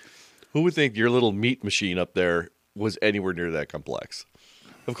brain. Who would think your little meat machine up there was anywhere near that complex?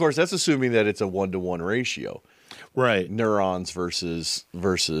 Of course, that's assuming that it's a 1-to-1 ratio. Right. Neurons versus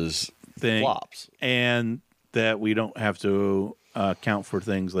Thing. flops. And that we don't have to account for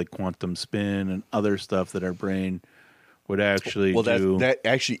things like quantum spin and other stuff that our brain would actually do. That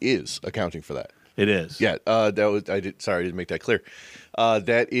actually is accounting for that. It is. Yeah, I didn't make that clear.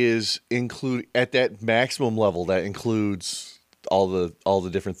 That is include at that maximum level. That includes all the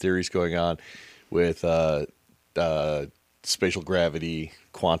different theories going on with spatial gravity,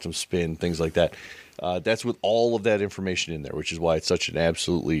 quantum spin, things like that. That's with all of that information in there, which is why it's such an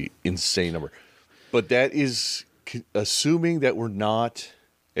absolutely insane number. But that is assuming that we're not,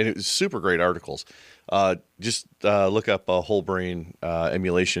 and it was super great articles. Just look up a whole brain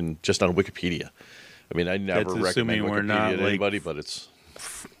emulation just on Wikipedia. I mean, I never That's recommend assuming we're Wikipedia not, to anybody, but it's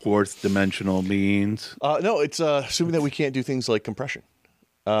fourth dimensional beings. no, it's assuming that we can't do things like compression.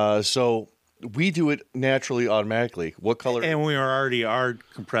 So we do it naturally, automatically. What color? And we already are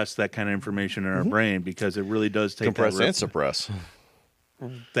compressed that kind of information in our brain because it really does take Compress and suppress.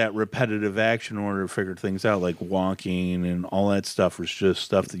 that repetitive action in order to figure things out, like walking and all that stuff was just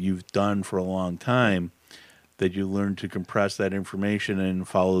stuff that you've done for a long time that you learn to compress that information and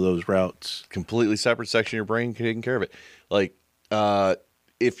follow those routes. Completely separate section of your brain taking care of it. Like,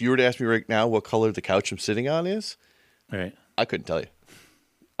 if you were to ask me right now what color the couch I'm sitting on is, Right. I couldn't tell you.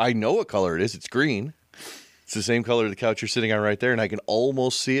 I know what color it is. It's green. It's the same color of the couch you're sitting on right there, and I can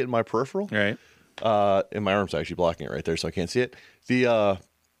almost see it in my peripheral. Right. And my arm's actually blocking it right there, so I can't see it.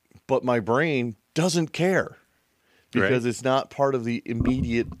 But my brain doesn't care because it's not part of the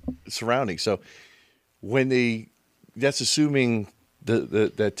immediate surroundings. So that's assuming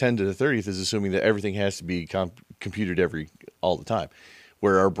that 10 to the 30th is assuming that everything has to be computed all the time.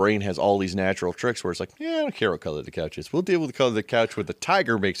 Where our brain has all these natural tricks where it's like, yeah, I don't care what color the couch is. We'll deal with the color of the couch when the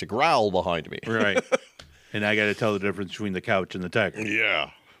tiger makes a growl behind me. Right. And I got to tell the difference between the couch and the tiger. Yeah.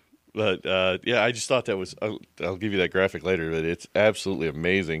 But, I just thought that was, I'll give you that graphic later, but it's absolutely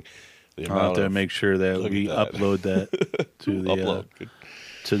amazing. I'll have to make sure that we upload that to the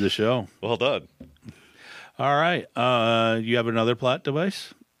to the show. Well done. All right. You have another plot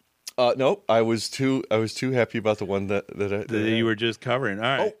device? Nope. I was too happy about the one that You were just covering. All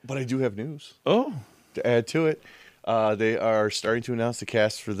right. Oh, but I do have news. Oh. To add to it, they are starting to announce the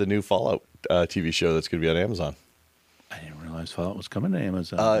cast for the new Fallout TV show that's going to be on Amazon. I didn't realize Fallout was coming to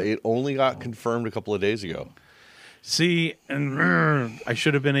Amazon. It only got confirmed a couple of days ago. See, and I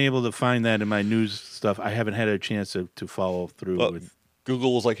should have been able to find that in my news stuff. I haven't had a chance to follow through with.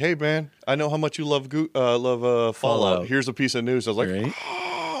 Google was like, "Hey, man, I know how much you love Fallout. Here's a piece of news." I was like, right?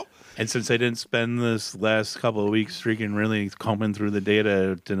 Oh. And since I didn't spend this last couple of weeks freaking really combing through the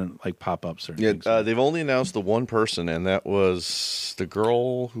data, it didn't like pop up certain things. They've only announced the one person, and that was the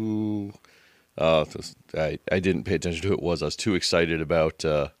girl who. I didn't pay attention to who it was. I was too excited about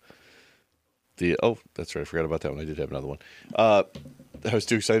that's right. I forgot about that one. I did have another one. I was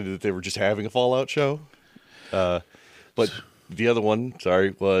too excited that they were just having a Fallout show. But the other one,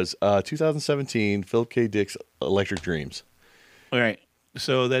 was 2017 Philip K. Dick's Electric Dreams. All right.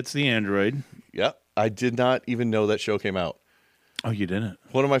 So that's the Android. Yeah. I did not even know that show came out. Oh, you didn't?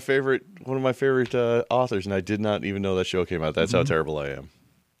 One of my favorite authors, and I did not even know that show came out. That's how terrible I am.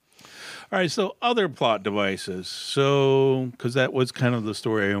 All right, so other plot devices. So, because that was kind of the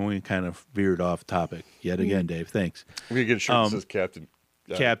story, and we kind of veered off topic yet again, Dave. Thanks. I'm going to get a shirt that says Captain.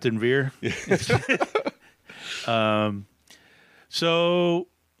 Captain Veer. So,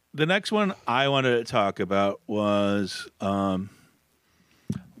 the next one I wanted to talk about was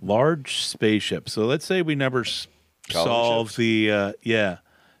large spaceships. So, let's say we never solve the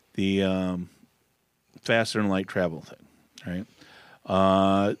faster than light travel thing,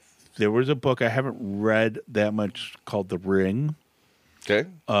 right? There was a book I haven't read that much called The Ring. Okay.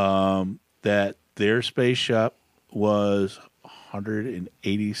 That their spaceship was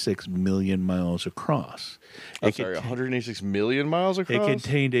 186 million miles across. 186 million miles across? It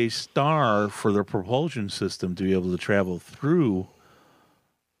contained a star for the propulsion system to be able to travel through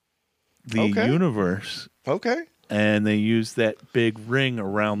the universe. Okay. And they used that big ring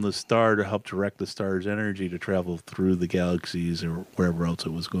around the star to help direct the star's energy to travel through the galaxies or wherever else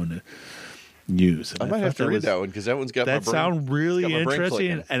it was going to use. And I might have to read that one because that one's got that my brain. Sound really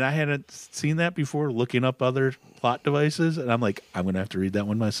interesting, and I hadn't seen that before. Looking up other plot devices, and I'm like, I'm going to have to read that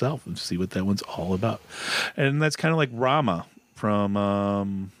one myself and see what that one's all about. And that's kind of like Rama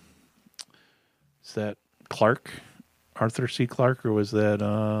from is that Clark? Arthur C. Clarke, or was that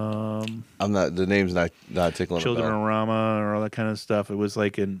I'm not, the name's not tickling. Children of Rama or all that kind of stuff? It was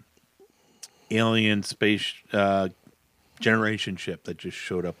like an alien space generation ship that just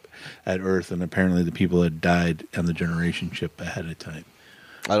showed up at Earth, and apparently the people had died on the generation ship ahead of time.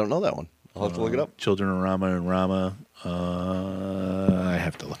 I don't know that one. I'll have to look it up. Children of Rama and Rama. I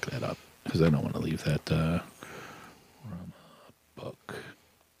have to look that up because I don't want to leave that Rama book.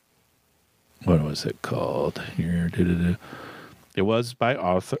 What was it called? Here, it was by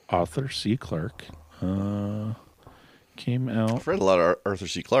Arthur C. Clarke. Came out. I've read a lot of Arthur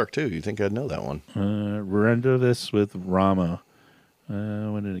C. Clarke too. You think I'd know that one? Render this with Rama.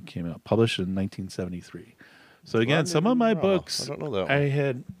 When did it came out? Published in 1973. So again, some of my books I don't know that one. I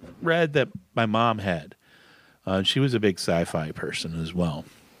had read that my mom had. She was a big sci-fi person as well.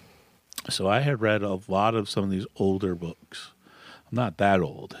 So I had read a lot of some of these older books. I'm not that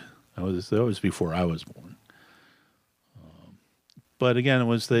old. That was before I was born. But again, it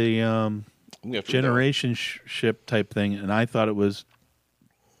was the generation ship type thing, and I thought it was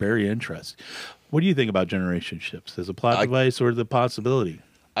very interesting. What do you think about generation ships as a plot device or the possibility?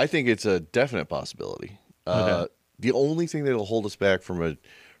 I think it's a definite possibility. Okay. The only thing that'll hold us back from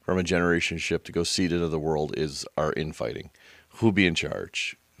a generation ship to go see it into the world is our infighting. Who'll be in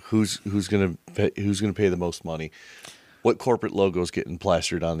charge? Who's gonna pay the most money? What corporate logo's getting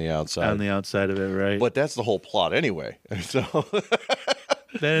plastered on the outside? On the outside of it, right? But that's the whole plot anyway. So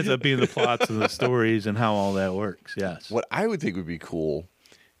that ends up being the plots and the stories and how all that works. Yes. what I would think would be cool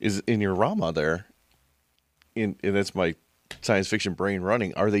is in your Rama there, and that's my science fiction brain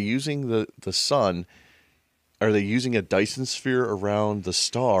running. Are they using the sun? Are they using a Dyson sphere around the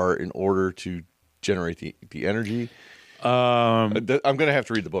star in order to generate the energy? I'm going to have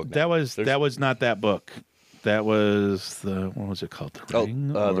to read the book now. That was not that book. That was what was it called? The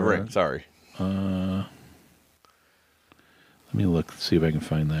Ring? The Ring. Sorry. Let me look, see if I can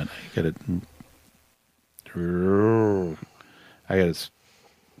find that. I got it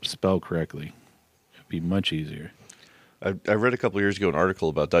spelled correctly. It'd be much easier. I read a couple of years ago an article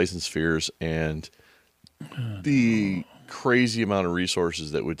about Dyson spheres and the crazy amount of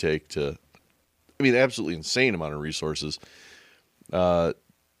resources that would take to, absolutely insane amount of resources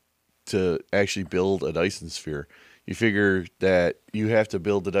to actually build a Dyson sphere. You figure that you have to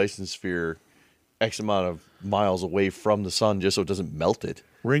build the Dyson sphere X amount of miles away from the sun just so it doesn't melt it.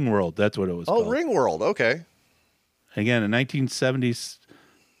 Ringworld, that's what it was called. Oh, Ringworld, okay. Again, a 1970s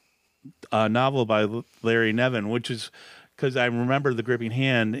novel by Larry Nevin, which is because I remember The Gripping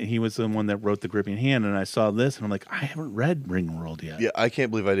Hand. He was the one that wrote The Gripping Hand, and I saw this, and I'm like, I haven't read Ringworld yet. Yeah, I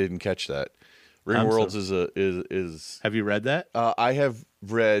can't believe I didn't catch that. Ringworlds is. Have you read that? I have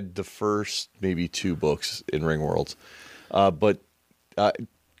read the first maybe 2 books in Ringworlds, but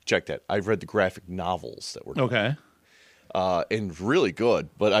check that. I've read the graphic novels that were done. Okay. And really good,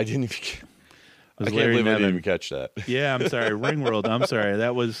 but I didn't even. I can't Larry believe I Nevin. didn't even catch that. Yeah, I'm sorry. Ringworld. I'm sorry.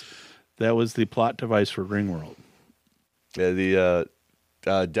 That was the plot device for Ringworld. Yeah,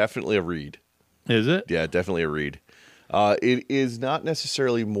 definitely a read. Is it? Yeah, definitely a read. It is not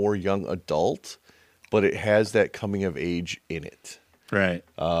necessarily more young adult, but it has that coming of age in it. Right.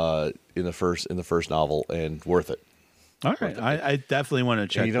 In the first novel, and worth it. All right. I definitely want to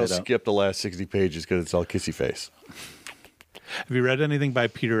check And you don't that out. skip the last 60 pages because it's all kissy face. Have you read anything by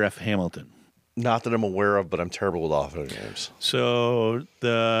Peter F. Hamilton? Not that I'm aware of, but I'm terrible with author names. So,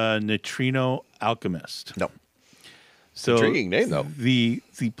 the Neutrino Alchemist. No. So Intriguing name, though. The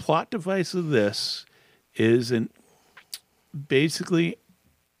plot device of this is basically,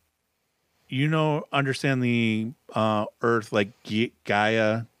 understand the Earth, like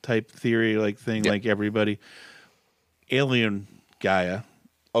Gaia type theory, like thing, Yeah. like everybody. Alien Gaia.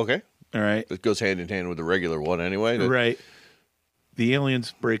 Okay. All right. It goes hand in hand with the regular one anyway. Right. The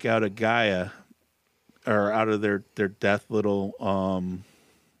aliens break out of Gaia, or out of their death little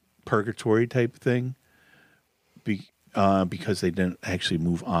purgatory type thing, because they didn't actually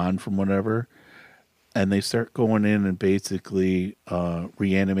move on from whatever, and they start going in and basically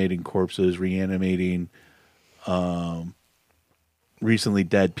reanimating corpses, reanimating recently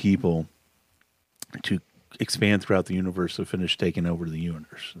dead people to expand throughout the universe to finish taking over the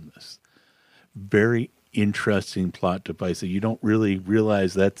universe. And this very interesting plot device that you don't really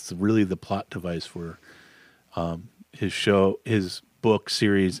realize that's really the plot device for his book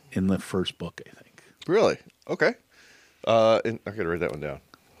series in the first book, I think. Really? Okay. And I gotta write that one down.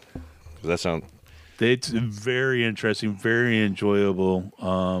 It's very interesting, very enjoyable.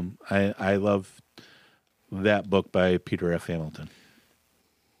 I love that book by Peter F. Hamilton.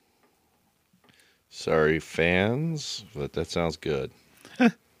 Sorry, fans, but that sounds good.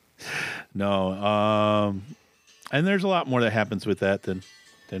 No, and there's a lot more that happens with that than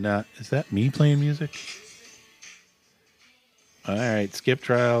not. Is that me playing music? All right, skip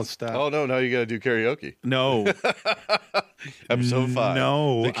trial, stop. Oh no, now you gotta do karaoke. No, Episode 5.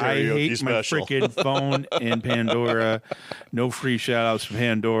 no, the I karaoke hate special. my freaking phone and Pandora. No free shout outs from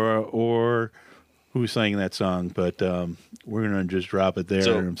Pandora or who sang that song, but we're gonna just drop it there.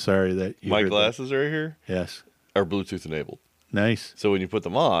 So, I'm sorry that you My heard glasses right here that. Yes, are Bluetooth enabled. nice. So when you put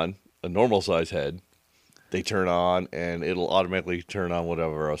them on, a normal size head, they turn on and it'll automatically turn on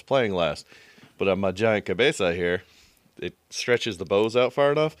whatever I was playing last. But on my giant cabeza here, it stretches the bows out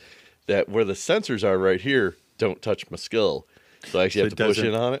far enough that where the sensors are right here don't touch my skull. So I actually have to push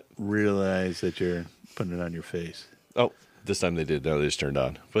in on it. Realize that you're putting it on your face. Oh, this time they did. Now they just turned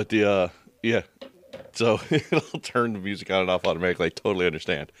on. But yeah. So it'll turn the music on and off automatically. I totally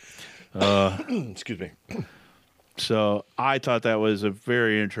understand. Excuse me. So I thought that was a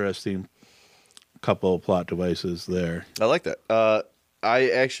very interesting couple of plot devices there. I like that. I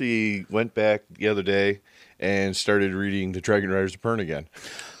actually went back the other day and started reading The Dragon Riders of Pern again.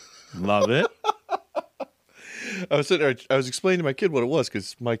 Love it. I was sitting there, I was explaining to my kid what it was,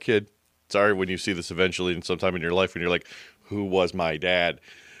 because my kid, sorry when you see this eventually and sometime in your life when you're like, who was my dad?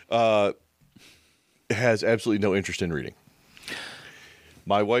 Has absolutely no interest in reading.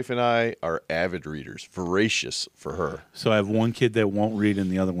 My wife and I are avid readers, voracious for her. So I have one kid that won't read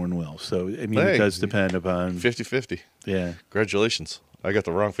and the other one will. So, I mean, Hey, it does depend upon... 50-50. Yeah. Congratulations. I got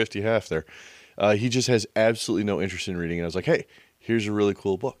the wrong 50 half there. He just has absolutely no interest in reading. And I was like, hey, here's a really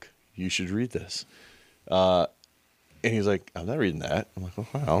cool book. You should read this. And he's like, I'm not reading that. I'm like,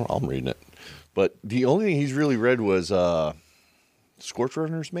 well, I'm reading it. But the only thing he's really read was Scorch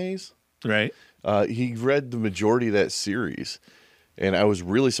Runner's Maze. Right. He read the majority of that series. And I was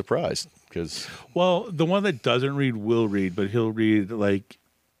really surprised because... Well, the one that doesn't read will read, but he'll read like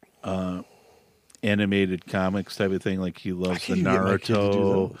animated comics type of thing. Like he loves the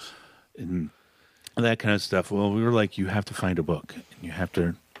Naruto and that kind of stuff. Well, we were like, you have to find a book and you have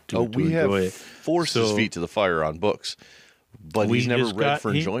to we have enjoy it. Forced his feet to the fire on books, but he's never read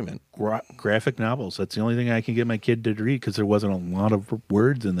for enjoyment. Graphic novels. That's the only thing I can get my kid to read because there wasn't a lot of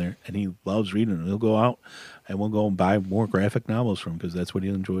words in there, and he loves reading them. He'll go out and we'll go and buy more graphic novels from him because that's what he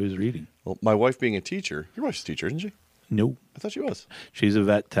enjoys reading. Well, my wife being a teacher, your wife's a teacher, isn't she? No. I thought she was. She's a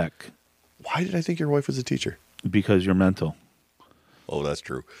vet tech. Why did I think your wife was a teacher? Because you're mental. Oh, that's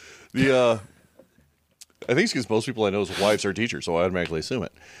true. I think it's because most people I know's wives are teachers, so I automatically assume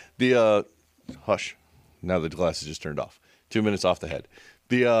it. Hush. Now the glass is just turned off. 2 minutes off the head.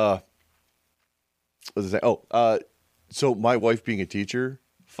 What was that? So my wife being a teacher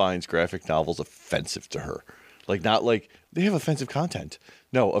finds graphic novels offensive to her. Like, not like they have offensive content.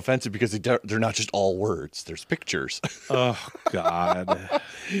 No, offensive because they're not just all words. There's pictures. Oh, God.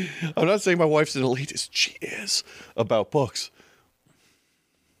 I'm not saying my wife's an elitist. She is about books.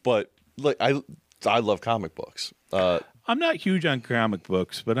 But like I love comic books. I'm not huge on comic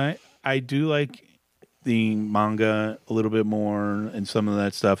books, but I do like the manga a little bit more, and some of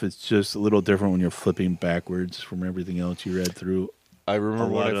that stuff. It's just a little different when you're flipping backwards from everything else you read through. I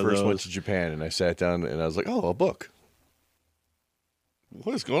remember when I first went to Japan and I sat down and I was like, oh, a book.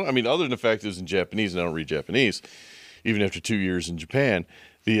 What is going on? I mean, other than the fact it was in Japanese and I don't read Japanese, even after 2 years in Japan,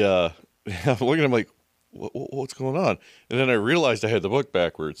 I'm looking at him like, what's going on? And then I realized I had the book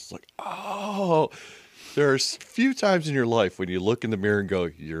backwards. It's like, oh, there are few times in your life when you look in the mirror and go,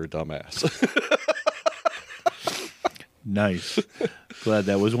 you're a dumbass. Nice. Glad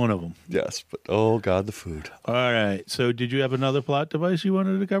that was one of them. Yes, but oh God, the food. All right. So did you have another plot device you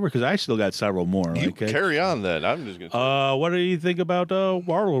wanted to cover? Because I still got several more. You carry on then. I'm just going to... what do you think about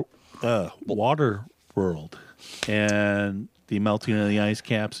Water World and the melting of the ice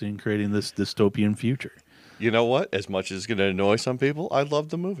caps and creating this dystopian future? You know what? As much as it's going to annoy some people, I love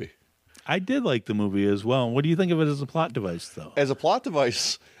the movie. I did like the movie as well. What do you think of it as a plot device, though? As a plot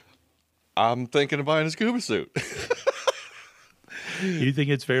device, I'm thinking of buying a scuba suit. You think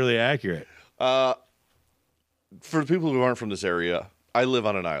it's fairly accurate? For the people who aren't from this area, I live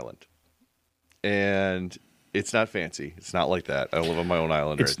on an island. And it's not fancy. It's not like that. I don't live on my own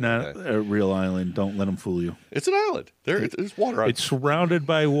island. It's not a real island. Don't let them fool you. It's an island. There's water on it. It's surrounded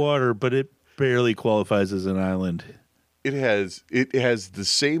by water, but it barely qualifies as an island. It has the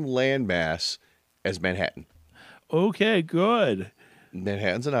same land mass as Manhattan. Okay, good.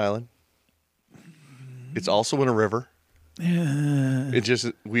 Manhattan's an island. It's also in a river. Yeah. It just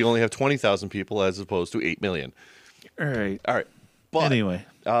we only have 20,000 people as opposed to 8 million. All right. But anyway,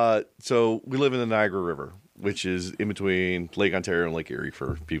 so we live in the Niagara River, which is in between Lake Ontario and Lake Erie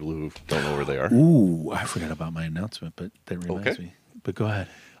for people who don't know where they are. Ooh, I forgot about my announcement, but that reminds me. But go ahead.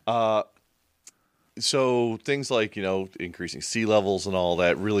 So things like, increasing sea levels and all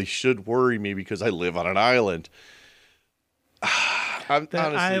that really should worry me because I live on an island. That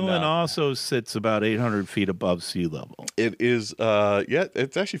island also sits about 800 feet above sea level. It is,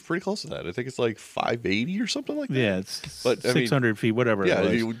 it's actually pretty close to that. I think it's like 580 or something like that. Yeah, it's 600 feet, whatever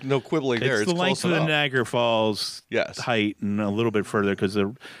it was. No quibbling there. It's the length of the Niagara Falls height and a little bit further because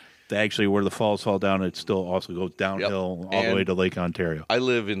actually where the falls fall down, it still also goes downhill all the way to Lake Ontario. I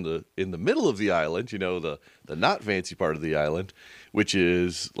live in the middle of the island, the not fancy part of the island, which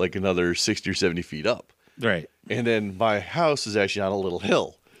is like another 60 or 70 feet up. Right. And then my house is actually on a little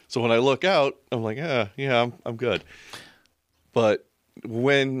hill. So when I look out, I'm like, I'm good. But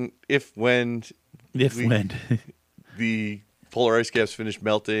if the polar ice caps finish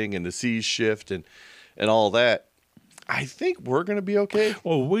melting and the seas shift and all that, I think we're going to be okay.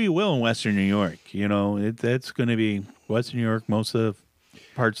 Well, we will in Western New York. You know, that's going to be Western New York. Most of the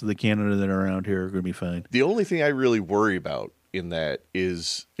parts of the Canada that are around here are going to be fine. The only thing I really worry about in that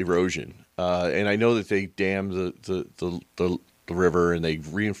is erosion. And I know that they dammed the river and they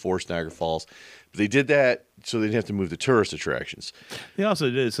reinforced Niagara Falls. But they did that so they didn't have to move the tourist attractions. They also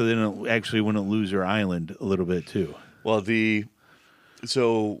did it so they wouldn't lose their island a little bit too. Well,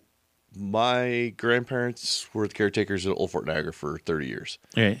 so my grandparents were the caretakers at Old Fort Niagara for 30 years.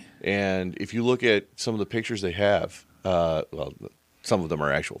 Right. And if you look at some of the pictures they have, well, some of them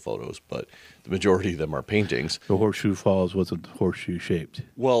are actual photos, but the majority of them are paintings. The Horseshoe Falls wasn't horseshoe shaped.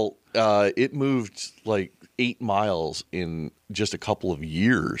 Well, it moved like 8 miles in just a couple of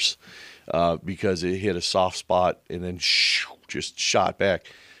years because it hit a soft spot and then just shot back.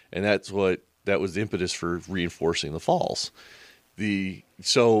 And that was the impetus for reinforcing the falls.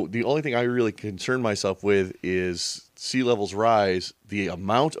 So the only thing I really concern myself with is sea levels rise. The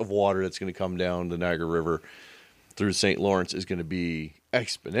amount of water that's going to come down the Niagara River through St. Lawrence is going to be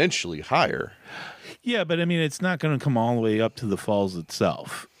exponentially higher. Yeah, but I mean, it's not going to come all the way up to the falls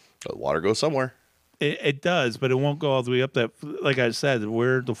itself. The water goes somewhere. It does, but it won't go all the way up that. Like I said,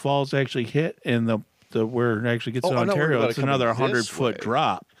 where the falls actually hit and the where it actually gets to Ontario, it's another 100-foot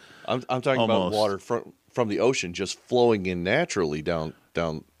drop. I'm talking about water from the ocean just flowing in naturally down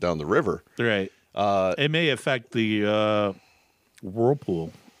the river. Right. It may affect the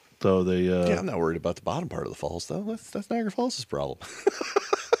whirlpool, though. Yeah, I'm not worried about the bottom part of the falls, though. That's Niagara Falls' problem.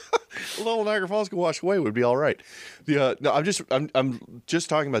 Little Niagara Falls can wash away, would be all right. No, I'm just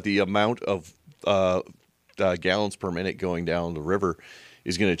talking about the amount of gallons per minute going down the river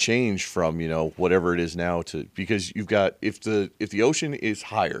is going to change from whatever it is now to, because you've got, if the ocean is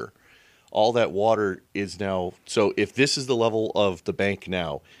higher, all that water is now. So if this is the level of the bank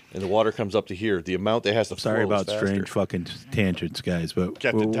now, and the water comes up to here, the amount that has to flow. Sorry about is faster. strange fucking tangents, guys, but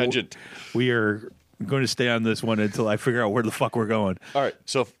Captain Tangent. We are going to stay on this one until I figure out where the fuck we're going. All right.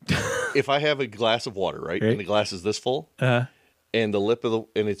 So if I have a glass of water, right, and the glass is this full, and the lip of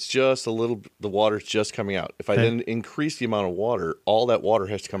and it's just a little, the water's just coming out. If I then increase the amount of water, all that water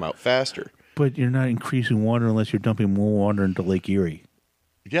has to come out faster. But you're not increasing water unless you're dumping more water into Lake Erie.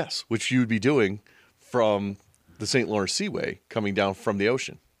 Yes, which you would be doing from the St. Lawrence Seaway coming down from the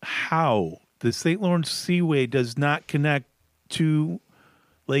ocean. How? The St. Lawrence Seaway does not connect to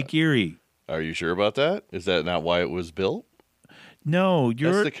Lake Erie. Are you sure about that? Is that not why it was built? No,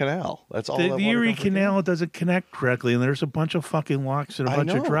 that's the canal. That's all. The Erie Canal doesn't connect correctly, and there's a bunch of fucking locks and a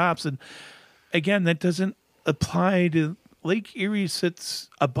bunch of drops. And again, that doesn't apply to Lake Erie. Sits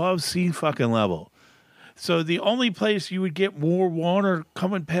above sea fucking level. So the only place you would get more water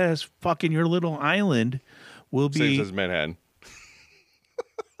coming past fucking your little island will be... Same as Manhattan.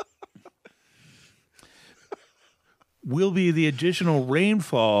 will be the additional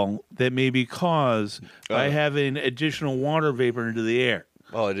rainfall that may be caused by having additional water vapor into the air.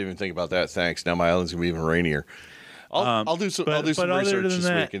 Oh, I didn't even think about that. Thanks. Now my island's going to be even rainier. I'll do some research this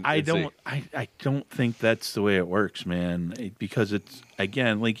week and I don't think that's the way it works, man. Because it's,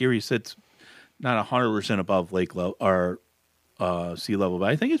 again, Lake Erie sits... not 100% above lake level or sea level, but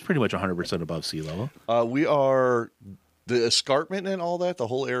I think it's pretty much 100% above sea level. We are the escarpment and all that. The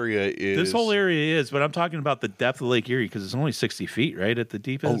whole area is. This whole area is, but I'm talking about the depth of Lake Erie because it's only 60 feet, right, at the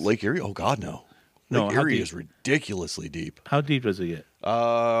deepest. Oh, Lake Erie? Oh God, no. Lake Erie is ridiculously deep. How deep does it get?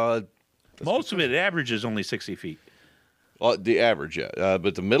 Most of it averages only 60 feet. The average, yeah.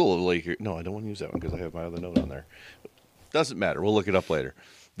 But the middle of Lake Erie. No, I don't want to use that one because I have my other note on there. Doesn't matter. We'll look it up later.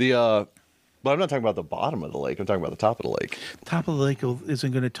 But I'm not talking about the bottom of the lake. I'm talking about the top of the lake. Top of the lake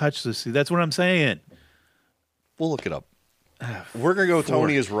isn't going to touch the sea. That's what I'm saying. We'll look it up. We're going to go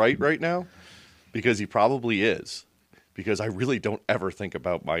Tony is right now because he probably is. Because I really don't ever think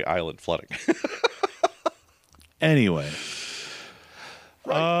about my island flooding. Anyway.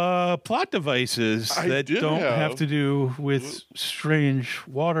 Plot devices that don't have to do with strange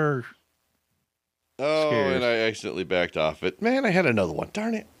water scares. And I accidentally backed off it. Man, I had another one.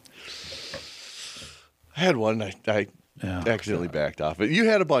 Darn it. I had one. I accidentally backed off it. You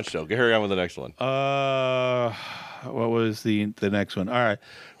had a bunch, though. Carry on with the next one. What was the next one? All right.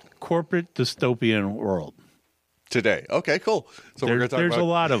 Corporate dystopian world. Today. Okay, cool. So we're going to talk about... There's a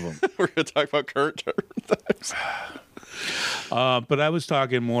lot of them. We're going to talk about current things. But I was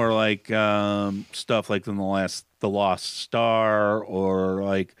talking more like stuff like The Lost Star, or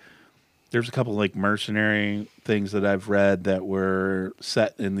like there's a couple like mercenary things that I've read that were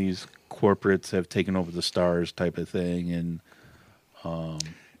set in these corporates have taken over the stars type of thing. And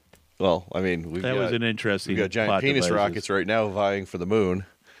well, I mean, was an interesting. We've got giant penis rockets right now vying for the moon.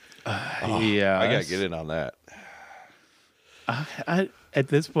 Yeah, I got to get in on that. At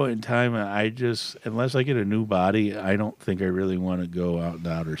this point in time, I just, unless I get a new body, I don't think I really want to go out in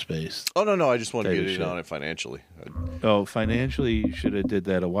outer space. Oh, no, I just want to Type get of in shit. on it financially. Oh, financially, you should have did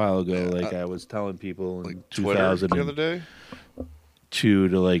that a while ago. Like I was telling people in Twitter the other day. 2002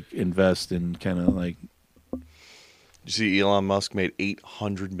 to like invest in kind of like. You see, Elon Musk made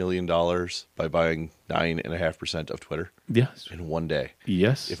 $800 million by buying 9.5% of Twitter Yes. in one day.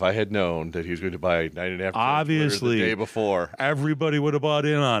 Yes. If I had known that he was going to buy 9.5% of Obviously, Twitter the day before, everybody would have bought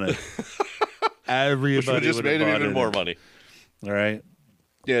in on it. Everybody which would have just would have made him bought even in more it. money. All right.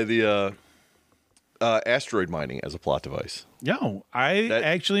 Yeah, the asteroid mining as a plot device. No, I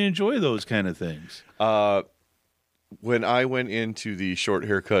actually enjoy those kind of things. When I went into the short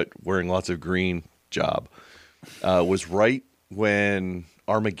haircut, wearing lots of green job, was right when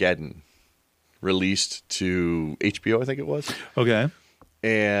Armageddon released to HBO, I think it was. Okay.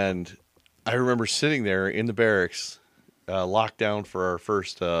 And I remember sitting there in the barracks, locked down for our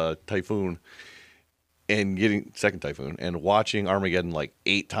first typhoon, and second typhoon, and watching Armageddon like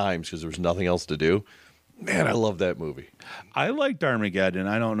 8 times because there was nothing else to do. Man, I love that movie. I liked Armageddon.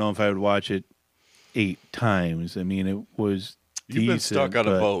 I don't know if I would watch it 8 times. I mean, it was You've been decent, stuck on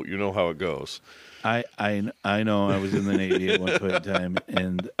a but boat. You know how it goes. I know I was in the Navy at one point in time,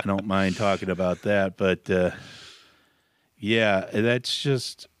 and I don't mind talking about that. But yeah, that's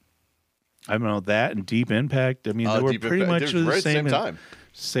just, I don't know, that and Deep Impact. I mean, they were Deep pretty Impact. much They were the right at the same time.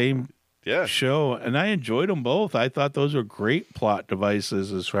 Same Yeah. show, and I enjoyed them both. I thought those were great plot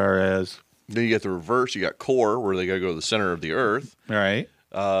devices as far as. Then you get the reverse. You got Core, where they got to go to the center of the Earth. All right.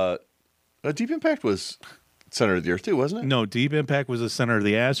 Deep Impact was center of the Earth too, wasn't it? No, Deep Impact was the center of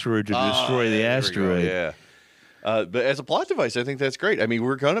the asteroid to destroy the there we go. asteroid. Yeah. But as a plot device, I think that's great. I mean,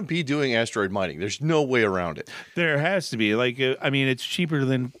 we're going to be doing asteroid mining. There's no way around it. There has to be. Like, I mean, it's cheaper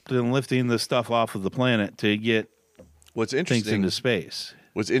than lifting the stuff off of the planet to get What's things interesting into space.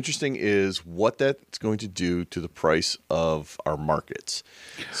 What's interesting is what that's going to do to the price of our markets.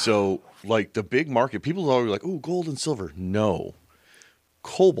 So, like the big market, people are always like, "Oh, gold and silver." No,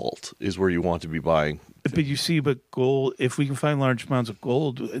 cobalt is where you want to be buying. But you see, but gold, if we can find large amounts of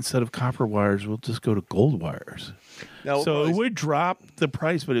gold instead of copper wires, we'll just go to gold wires. Now, So it would drop the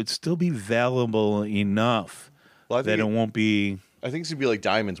price, but it'd still be valuable enough that it won't be. I think it's gonna be like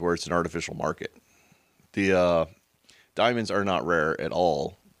diamonds, where it's an artificial market. The diamonds are not rare at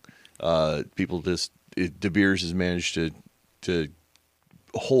all. People De Beers has managed to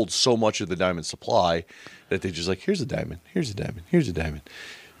hold so much of the diamond supply that they just like, here's a diamond, here's a diamond, here's a diamond.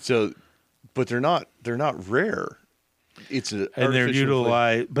 So, but they're not rare. It's an And they're artificial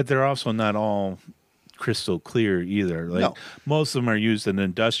utilized, but they're also not all crystal clear either. Like No. most of them are used in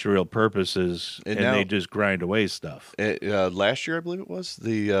industrial purposes, And and now- they just grind away stuff. last year, I believe it was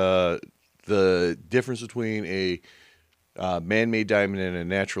the difference between a man-made diamond and a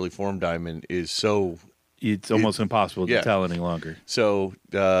naturally formed diamond is so It's almost impossible to yeah. tell any longer. So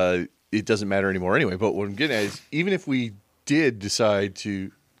it doesn't matter anymore anyway. But what I'm getting at is, even if we did decide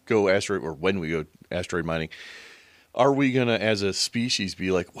to go asteroid, or when we go asteroid mining, are we going to, as a species, be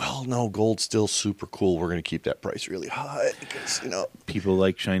like, well, no, gold's still super cool. We're going to keep that price really high because, People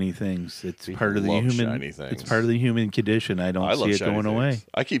like shiny things. It's People part of the love human. shiny things. It's part of the human condition. I don't I see love it shiny going things. away.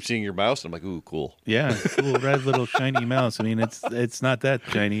 I keep seeing your mouse, and I'm like, ooh, cool. Yeah, cool red little shiny mouse. I mean, it's not that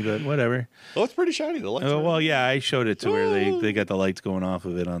shiny, but whatever. Oh, it's pretty shiny. The lights Oh, are- well, yeah, I showed it to where they got the lights going off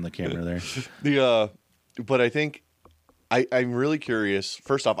of it on the camera there. But I think I'm really curious.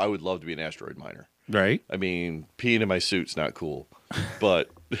 First off, I would love to be an asteroid miner. Right? I mean, peeing in my suit's not cool, but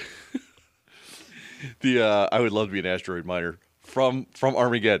I would love to be an asteroid miner from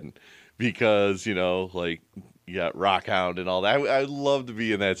Armageddon, because like you got Rockhound and all that. I'd love to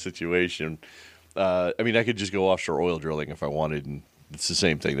be in that situation. I mean, I could just go offshore oil drilling if I wanted, and it's the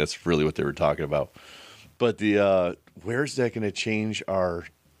same thing. That's really what they were talking about. But where's that going to change our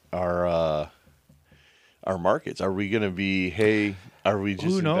markets? Are we going to be, hey, are we just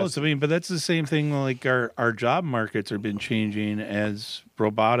Who knows? investing? I mean, but that's the same thing. Like our job markets have been changing as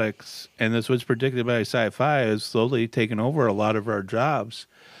robotics, and this was predicted by Sci-Fi, is slowly taking over a lot of our jobs,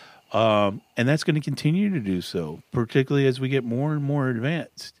 and that's going to continue to do so, particularly as we get more and more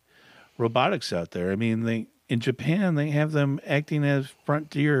advanced robotics out there. I mean, in Japan they have them acting as front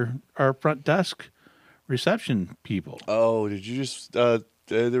desk reception people. Oh, did you just? There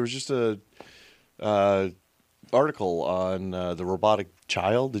was just a article on the robotic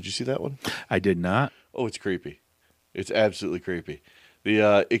child. Did you see that one? I did not. Oh, it's creepy. It's absolutely creepy.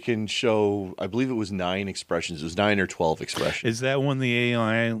 It can show, I believe it was 9 expressions. It was 9 or 12 expressions. Is that when the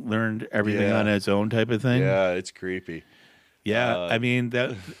AI learned everything Yeah. on its own type of thing? Yeah, it's creepy. Yeah, I mean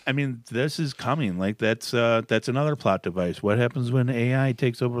this is coming. Like that's another plot device. What happens when AI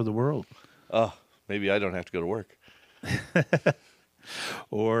takes over the world? Oh, maybe I don't have to go to work.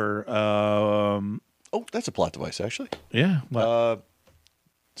 Or Oh, that's a plot device, actually. yeah, well,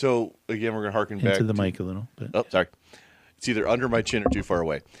 So again, we're going to harken back into the mic a little bit. Oh, sorry. It's either under my chin or too far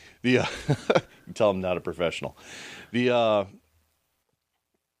away. The you tell I'm not a professional. The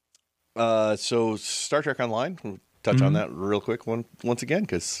so Star Trek Online. We'll touch on that real quick once again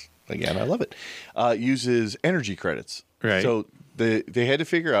because again I love it. Uses energy credits. Right. So they had to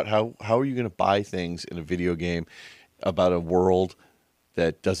figure out how are you going to buy things in a video game about a world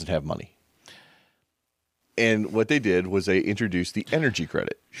that doesn't have money. And what they did was they introduced the energy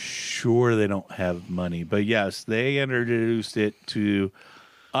credit. Sure, they don't have money, but yes, they introduced it to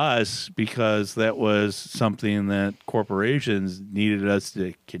us because that was something that corporations needed us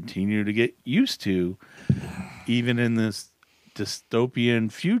to continue to get used to, even in this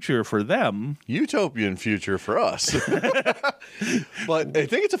dystopian future for them. Utopian future for us. But I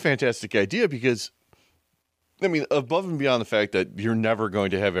think it's a fantastic idea because, I mean, above and beyond the fact that you're never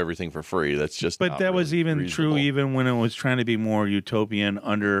going to have everything for free, that's just But not that was really even reasonable. true even when it was trying to be more utopian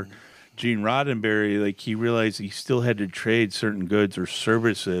under Gene Roddenberry. Like, he realized he still had to trade certain goods or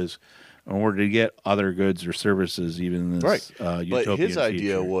services in order to get other goods or services, even in this utopian But his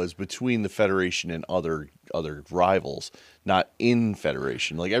idea future. was between the Federation and other rivals, not in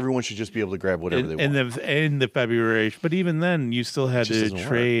Federation. Like, everyone should just be able to grab whatever they want. In the February, but even then, you still had It just to doesn't work.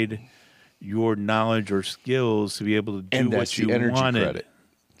 trade your knowledge or skills to be able to do And what that's you the energy wanted. credit.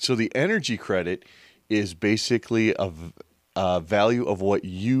 So the energy credit is basically a value of what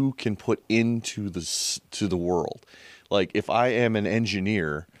you can put into the world. Like, if I am an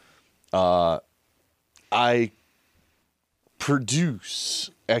engineer, I produce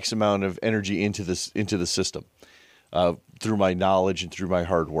X amount of energy into the system through my knowledge and through my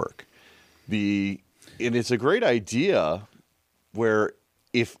hard work. And it's a great idea where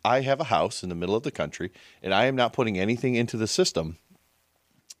if I have a house in the middle of the country and I am not putting anything into the system,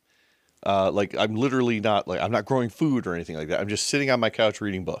 like I'm literally not like I'm not growing food or anything like that. I'm just sitting on my couch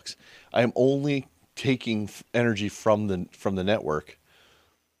reading books. I am only taking energy from the network.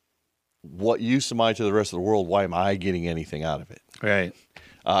 What use am I to the rest of the world? Why am I getting anything out of it? Right.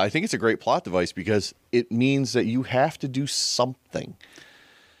 I think it's a great plot device because it means that you have to do something.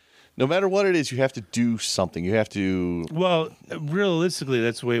 No matter what it is, you have to do something. You have to. Well, realistically,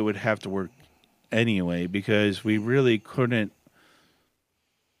 that's the way it would have to work anyway, because we really couldn't.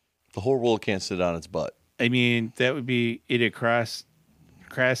 The whole world can't sit on its butt. I mean, that would be idiocracy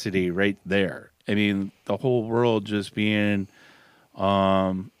right there. I mean, the whole world just being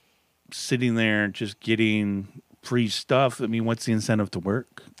sitting there and just getting free stuff. I mean, what's the incentive to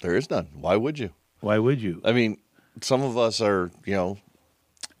work? There is none. Why would you? Why would you? I mean, some of us are,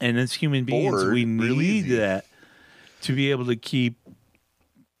 And as human beings, bored we real need easy. that to be able to keep,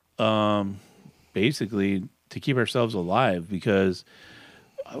 basically, to keep ourselves alive. Because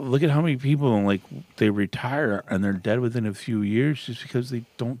look at how many people, like, they retire and they're dead within a few years just because they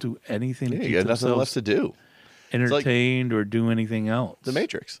don't do anything to you keep got nothing left themselves to do. entertained or do anything else. The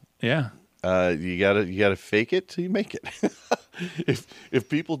Matrix. Yeah. You gotta fake it till you make it. if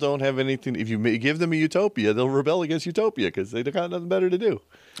people don't have anything, if you give them a utopia, they'll rebel against utopia because they got nothing better to do.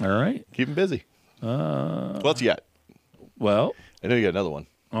 All right. Keep them busy. What else you got? Well, I know you got another one.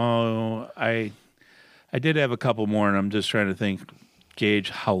 I did have a couple more, and I'm just trying to gauge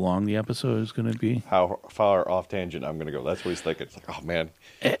how long the episode is going to be. How far off tangent I'm going to go? That's what he's thinking. It's like, oh man,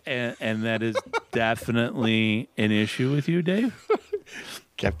 And that is definitely an issue with you, Dave.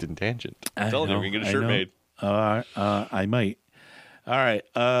 Captain Tangent. I Telling you, know, we can get a I shirt know. made. I might. All right.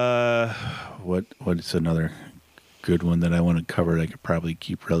 What is another good one that I want to cover that I could probably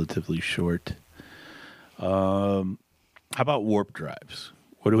keep relatively short? How about warp drives?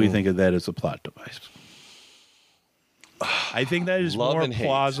 What do we think of that as a plot device? I think that is Love more and hate.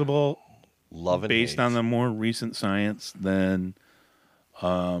 plausible Love and based hate. on the more recent science than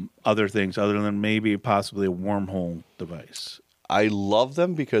other things, other than maybe possibly a wormhole device. I love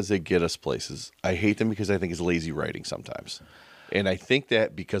them because they get us places. I hate them because I think it's lazy writing sometimes. And I think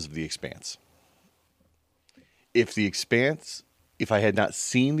that because of The Expanse. If I had not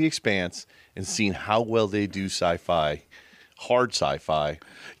seen The Expanse and seen how well they do sci-fi, hard sci-fi.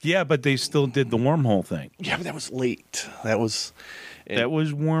 Yeah, but they still did the wormhole thing. Yeah, but that was late. That was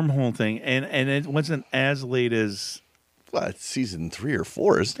Wormhole thing, and it wasn't as late as it's season 3 or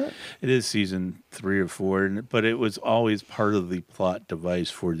 4, isn't it? it is season 3 or 4, but it was always part of the plot device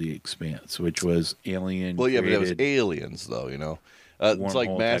for The Expanse, which was alien. Well, yeah, but that was created- aliens, though, It's like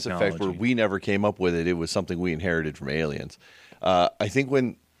wormhole Mass Effect, where technology. we never came up with it. It was something we inherited from aliens. I think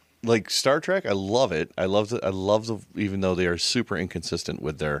when, like Star Trek, I love it. I love even though they are super inconsistent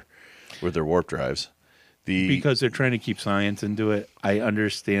with their warp drives. Because they're trying to keep science into it. I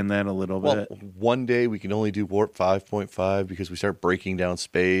understand that a little Well, bit. one day we can only do warp 5.5 because we start breaking down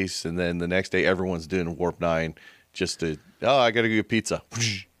space, and then the next day everyone's doing warp 9 just to, I got to go get pizza.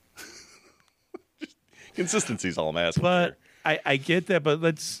 Consistency's all I'm asking But for. I get that, but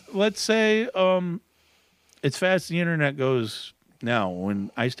let's say as fast as the internet goes now.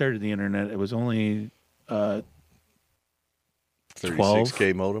 When I started the internet, it was only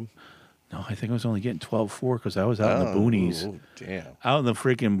 36K modem. no, I think I was only getting 12.4 because I was out in the boonies. Oh, damn. Out in the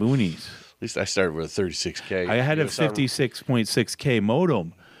freaking boonies. At least I started with a 36K. I had a 56.6K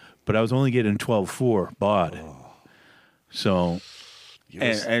modem, but I was only getting 12.4 baud. So,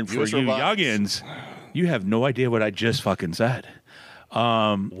 and for you youngins, you have no idea what I just fucking said.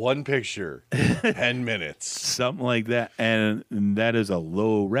 One picture, 10 minutes. Something like that. And that is a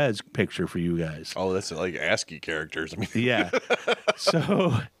low res picture for you guys. Oh, that's like ASCII characters. I mean, Yeah.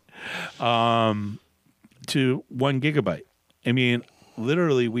 So, to 1 gigabyte. I mean,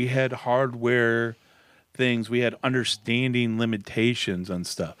 literally, we had hardware things. We had understanding limitations on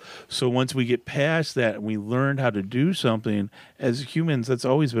stuff. So once we get past that and we learned how to do something, as humans, that's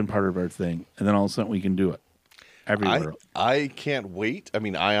always been part of our thing. And then all of a sudden we can do it everywhere. I can't wait. I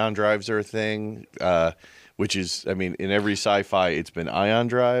mean, ion drives are a thing, which is, I mean, in every sci-fi, it's been ion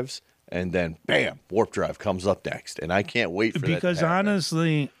drives. And then, bam, warp drive comes up next, and I can't wait for that. Because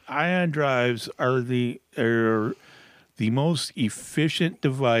honestly, ion drives are the most efficient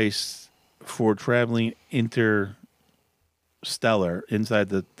device for traveling interstellar inside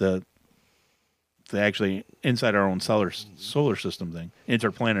the actually inside our own solar system thing,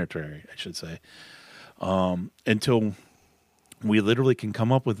 interplanetary, I should say. Until we literally can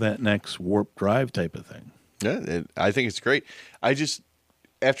come up with that next warp drive type of thing. Yeah, I think it's great.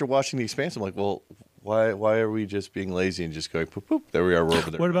 After watching The Expanse, I'm like, well, why are we just being lazy and just going poop poop? There we are, we're over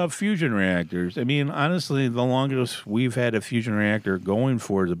there. What about fusion reactors? I mean, honestly, the longest we've had a fusion reactor going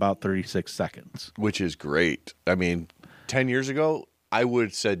for is about 36 seconds. Which is great. I mean, 10 years ago, I would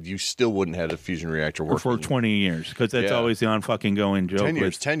have said you still wouldn't have a fusion reactor working. For 20 years, because that's always the on-fucking going joke. 10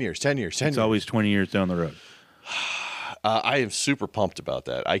 years, 10 years, 10 years, 10 years. It's always 20 years down the road. I am super pumped about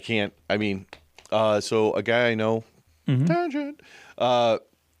that. So a guy I know, tangent,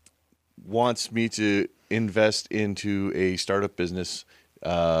 wants me to invest into a startup business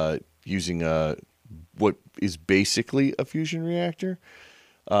using what is basically a fusion reactor,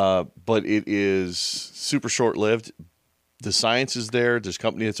 but it is super short-lived. The science is there. There's a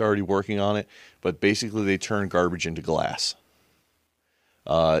company that's already working on it, but basically they turn garbage into glass.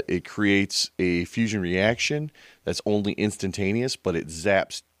 It creates a fusion reaction that's only instantaneous, but it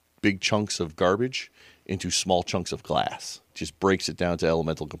zaps big chunks of garbage into small chunks of glass. Just breaks it down to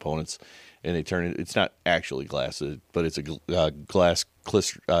elemental components, and they turn it. It's not actually glass, but it's a glass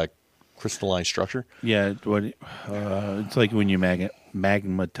crystalline structure. Yeah, it's like when you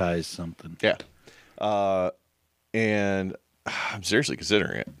magnetize something. Yeah, and I'm seriously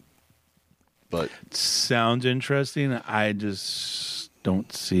considering it. But sounds interesting. I just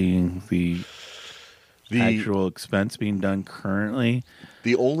don't see the actual expense being done currently.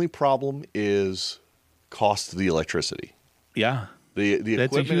 The only problem is cost of the electricity. Yeah. The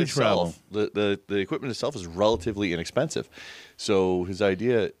That's equipment a huge itself, the equipment itself is relatively inexpensive. So his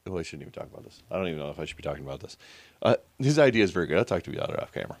idea, I shouldn't even talk about this. I don't even know if I should be talking about this. His idea is very good. I'll talk to you about it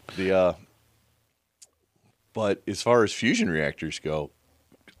off camera. But as far as fusion reactors go,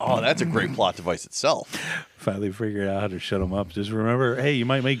 that's a great plot device itself. Finally figured out how to shut them up. Just remember, hey, you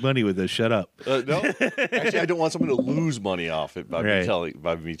might make money with this. Shut up. No, actually, I don't want someone to lose money off it by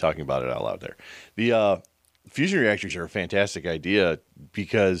me talking about it out loud there. The fusion reactors are a fantastic idea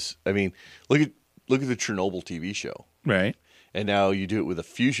because, I mean, look at the Chernobyl TV show. Right. And now you do it with a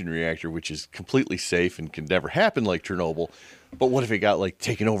fusion reactor, which is completely safe and can never happen like Chernobyl. But what if it got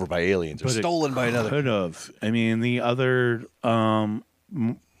taken over by aliens or stolen by another? Could have. I mean, the other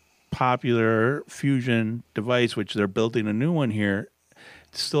popular fusion device, which they're building a new one here,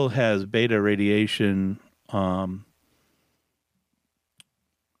 still has beta radiation.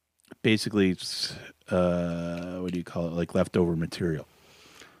 Basically, what do you call it? Like leftover material.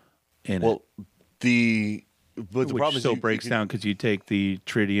 But the problem is still breaks down because you take the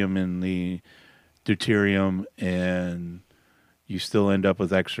tritium and the deuterium, and you still end up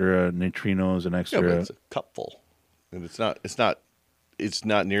with extra neutrinos and extra. Yeah, but it's a cupful, and it's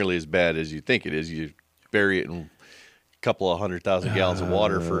not nearly as bad as you think it is. You bury it in a couple of 100,000 gallons of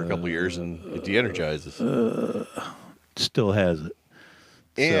water for a couple of years, and it de-energizes. Still has it.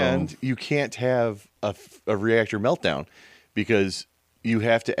 And you can't have a reactor meltdown because you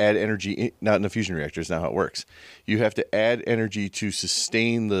have to add energy, not in a fusion reactor. It's not how it works. You have to add energy to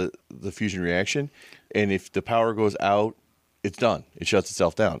sustain the fusion reaction. And if the power goes out, it's done. It shuts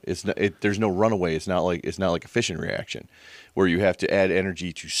itself down. There's no runaway. It's not like a fission reaction where you have to add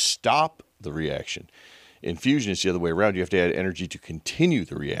energy to stop the reaction. In fusion, it's the other way around. You have to add energy to continue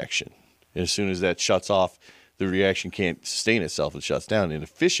the reaction. And as soon as that shuts off, the reaction can't sustain itself. It shuts down. In a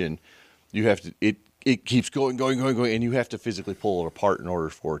fission, you have to it keeps going, and you have to physically pull it apart in order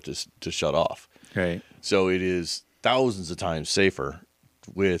for it to shut off. Right. So it is thousands of times safer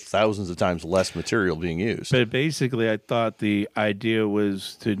with thousands of times less material being used. But basically, I thought the idea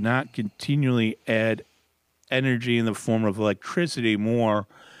was to not continually add energy in the form of electricity, more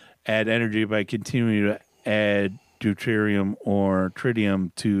add energy by continuing to add deuterium or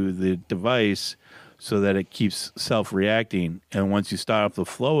tritium to the device so that it keeps self-reacting. And once you stop the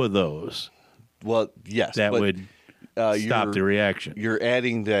flow of those, well, yes, that would stop the reaction. You're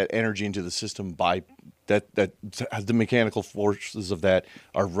adding that energy into the system by that the mechanical forces of that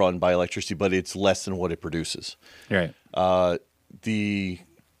are run by electricity, but it's less than what it produces. Right. I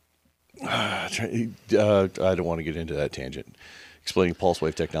don't want to get into that tangent. Explaining pulse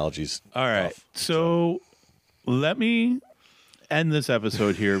wave technologies. All right. So let me end this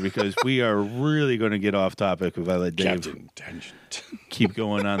episode here because we are really going to get off topic if I let Dave keep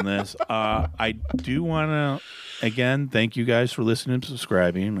going on this. I do want to, again, thank you guys for listening and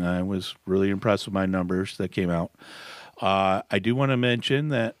subscribing. I was really impressed with my numbers that came out. I do want to mention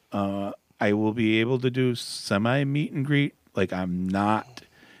that I will be able to do semi meet and greet. Like, I'm not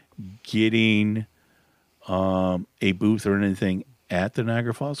getting a booth or anything at the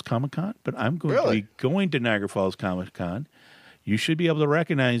Niagara Falls Comic Con, but I'm going to be going to Niagara Falls Comic Con. You should be able to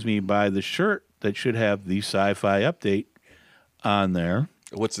recognize me by the shirt that should have the Sci-Fi update on there.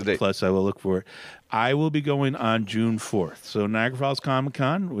 What's the date? Plus, I will look for it. I will be going on June 4th. So Niagara Falls Comic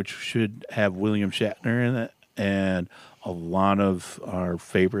Con, which should have William Shatner in it and a lot of our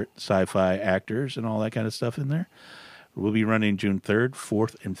favorite sci-fi actors and all that kind of stuff in there. We'll be running June 3rd,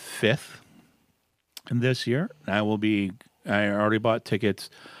 4th, and 5th this year. I already bought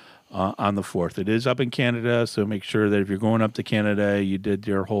tickets on the 4th. It is up in Canada, so make sure that if you're going up to Canada, you did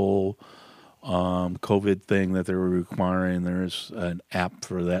your whole COVID thing that they were requiring. There's an app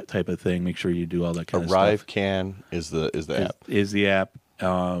for that type of thing. Make sure you do all that kind of stuff. Arrive Can is the app. Is the app.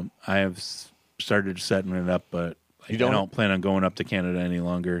 I have started setting it up, but I don't plan on going up to Canada any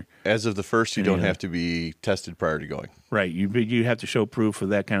longer. As of the 1st, you don't have to be tested prior to going. Right. You have to show proof of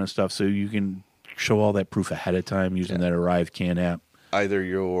that kind of stuff, so you can show all that proof ahead of time using that Arrive Can app. Either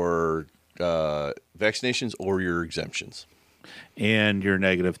your vaccinations or your exemptions. And your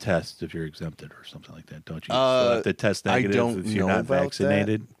negative test if you're exempted or something like that, don't you? So have to test negative if you're not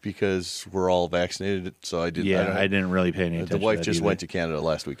vaccinated? Because we're all vaccinated, so I didn't. Yeah, I didn't really pay any attention. The wife to that just either. went to Canada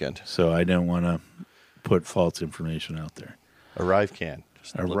last weekend. So I didn't want to put false information out there. Arrive Can.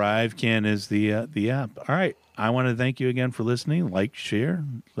 Arrive Can is the app. All right. I want to thank you again for listening. Like, share,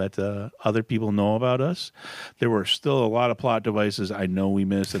 let other people know about us. There were still a lot of plot devices I know we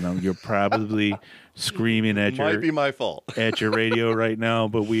missed, and you're probably screaming at might be my fault at your radio right now.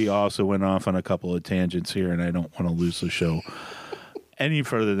 But we also went off on a couple of tangents here, and I don't want to lose the show any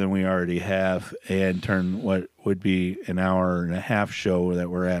further than we already have, and turn what would be an hour and a half show that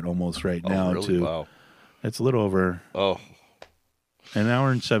we're at almost right now really? to. Wow. It's a little over. Oh. An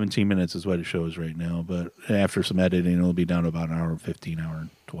hour and 17 minutes is what it shows right now, but after some editing, it'll be down to about an hour and 15, hour and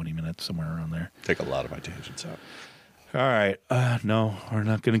 20 minutes, somewhere around there. Take a lot of my tangents out. All right. No, we're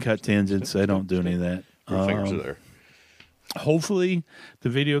not going to cut tangents. I don't do any of that. Your fingers are there. Hopefully, the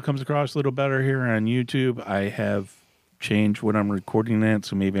video comes across a little better here on YouTube. I have changed what I'm recording at,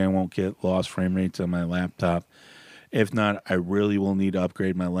 so maybe I won't get lost frame rates on my laptop. If not, I really will need to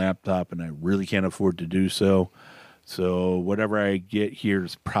upgrade my laptop, and I really can't afford to do so. So whatever I get here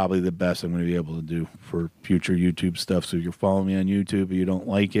is probably the best I'm going to be able to do for future YouTube stuff. So if you're following me on YouTube and you don't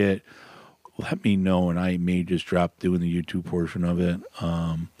like it, let me know, and I may just drop doing the YouTube portion of it.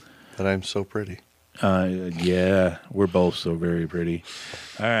 But I'm so pretty. Yeah, we're both so very pretty.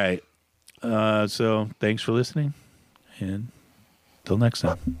 All right. So thanks for listening, and till next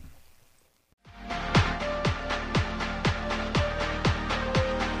time.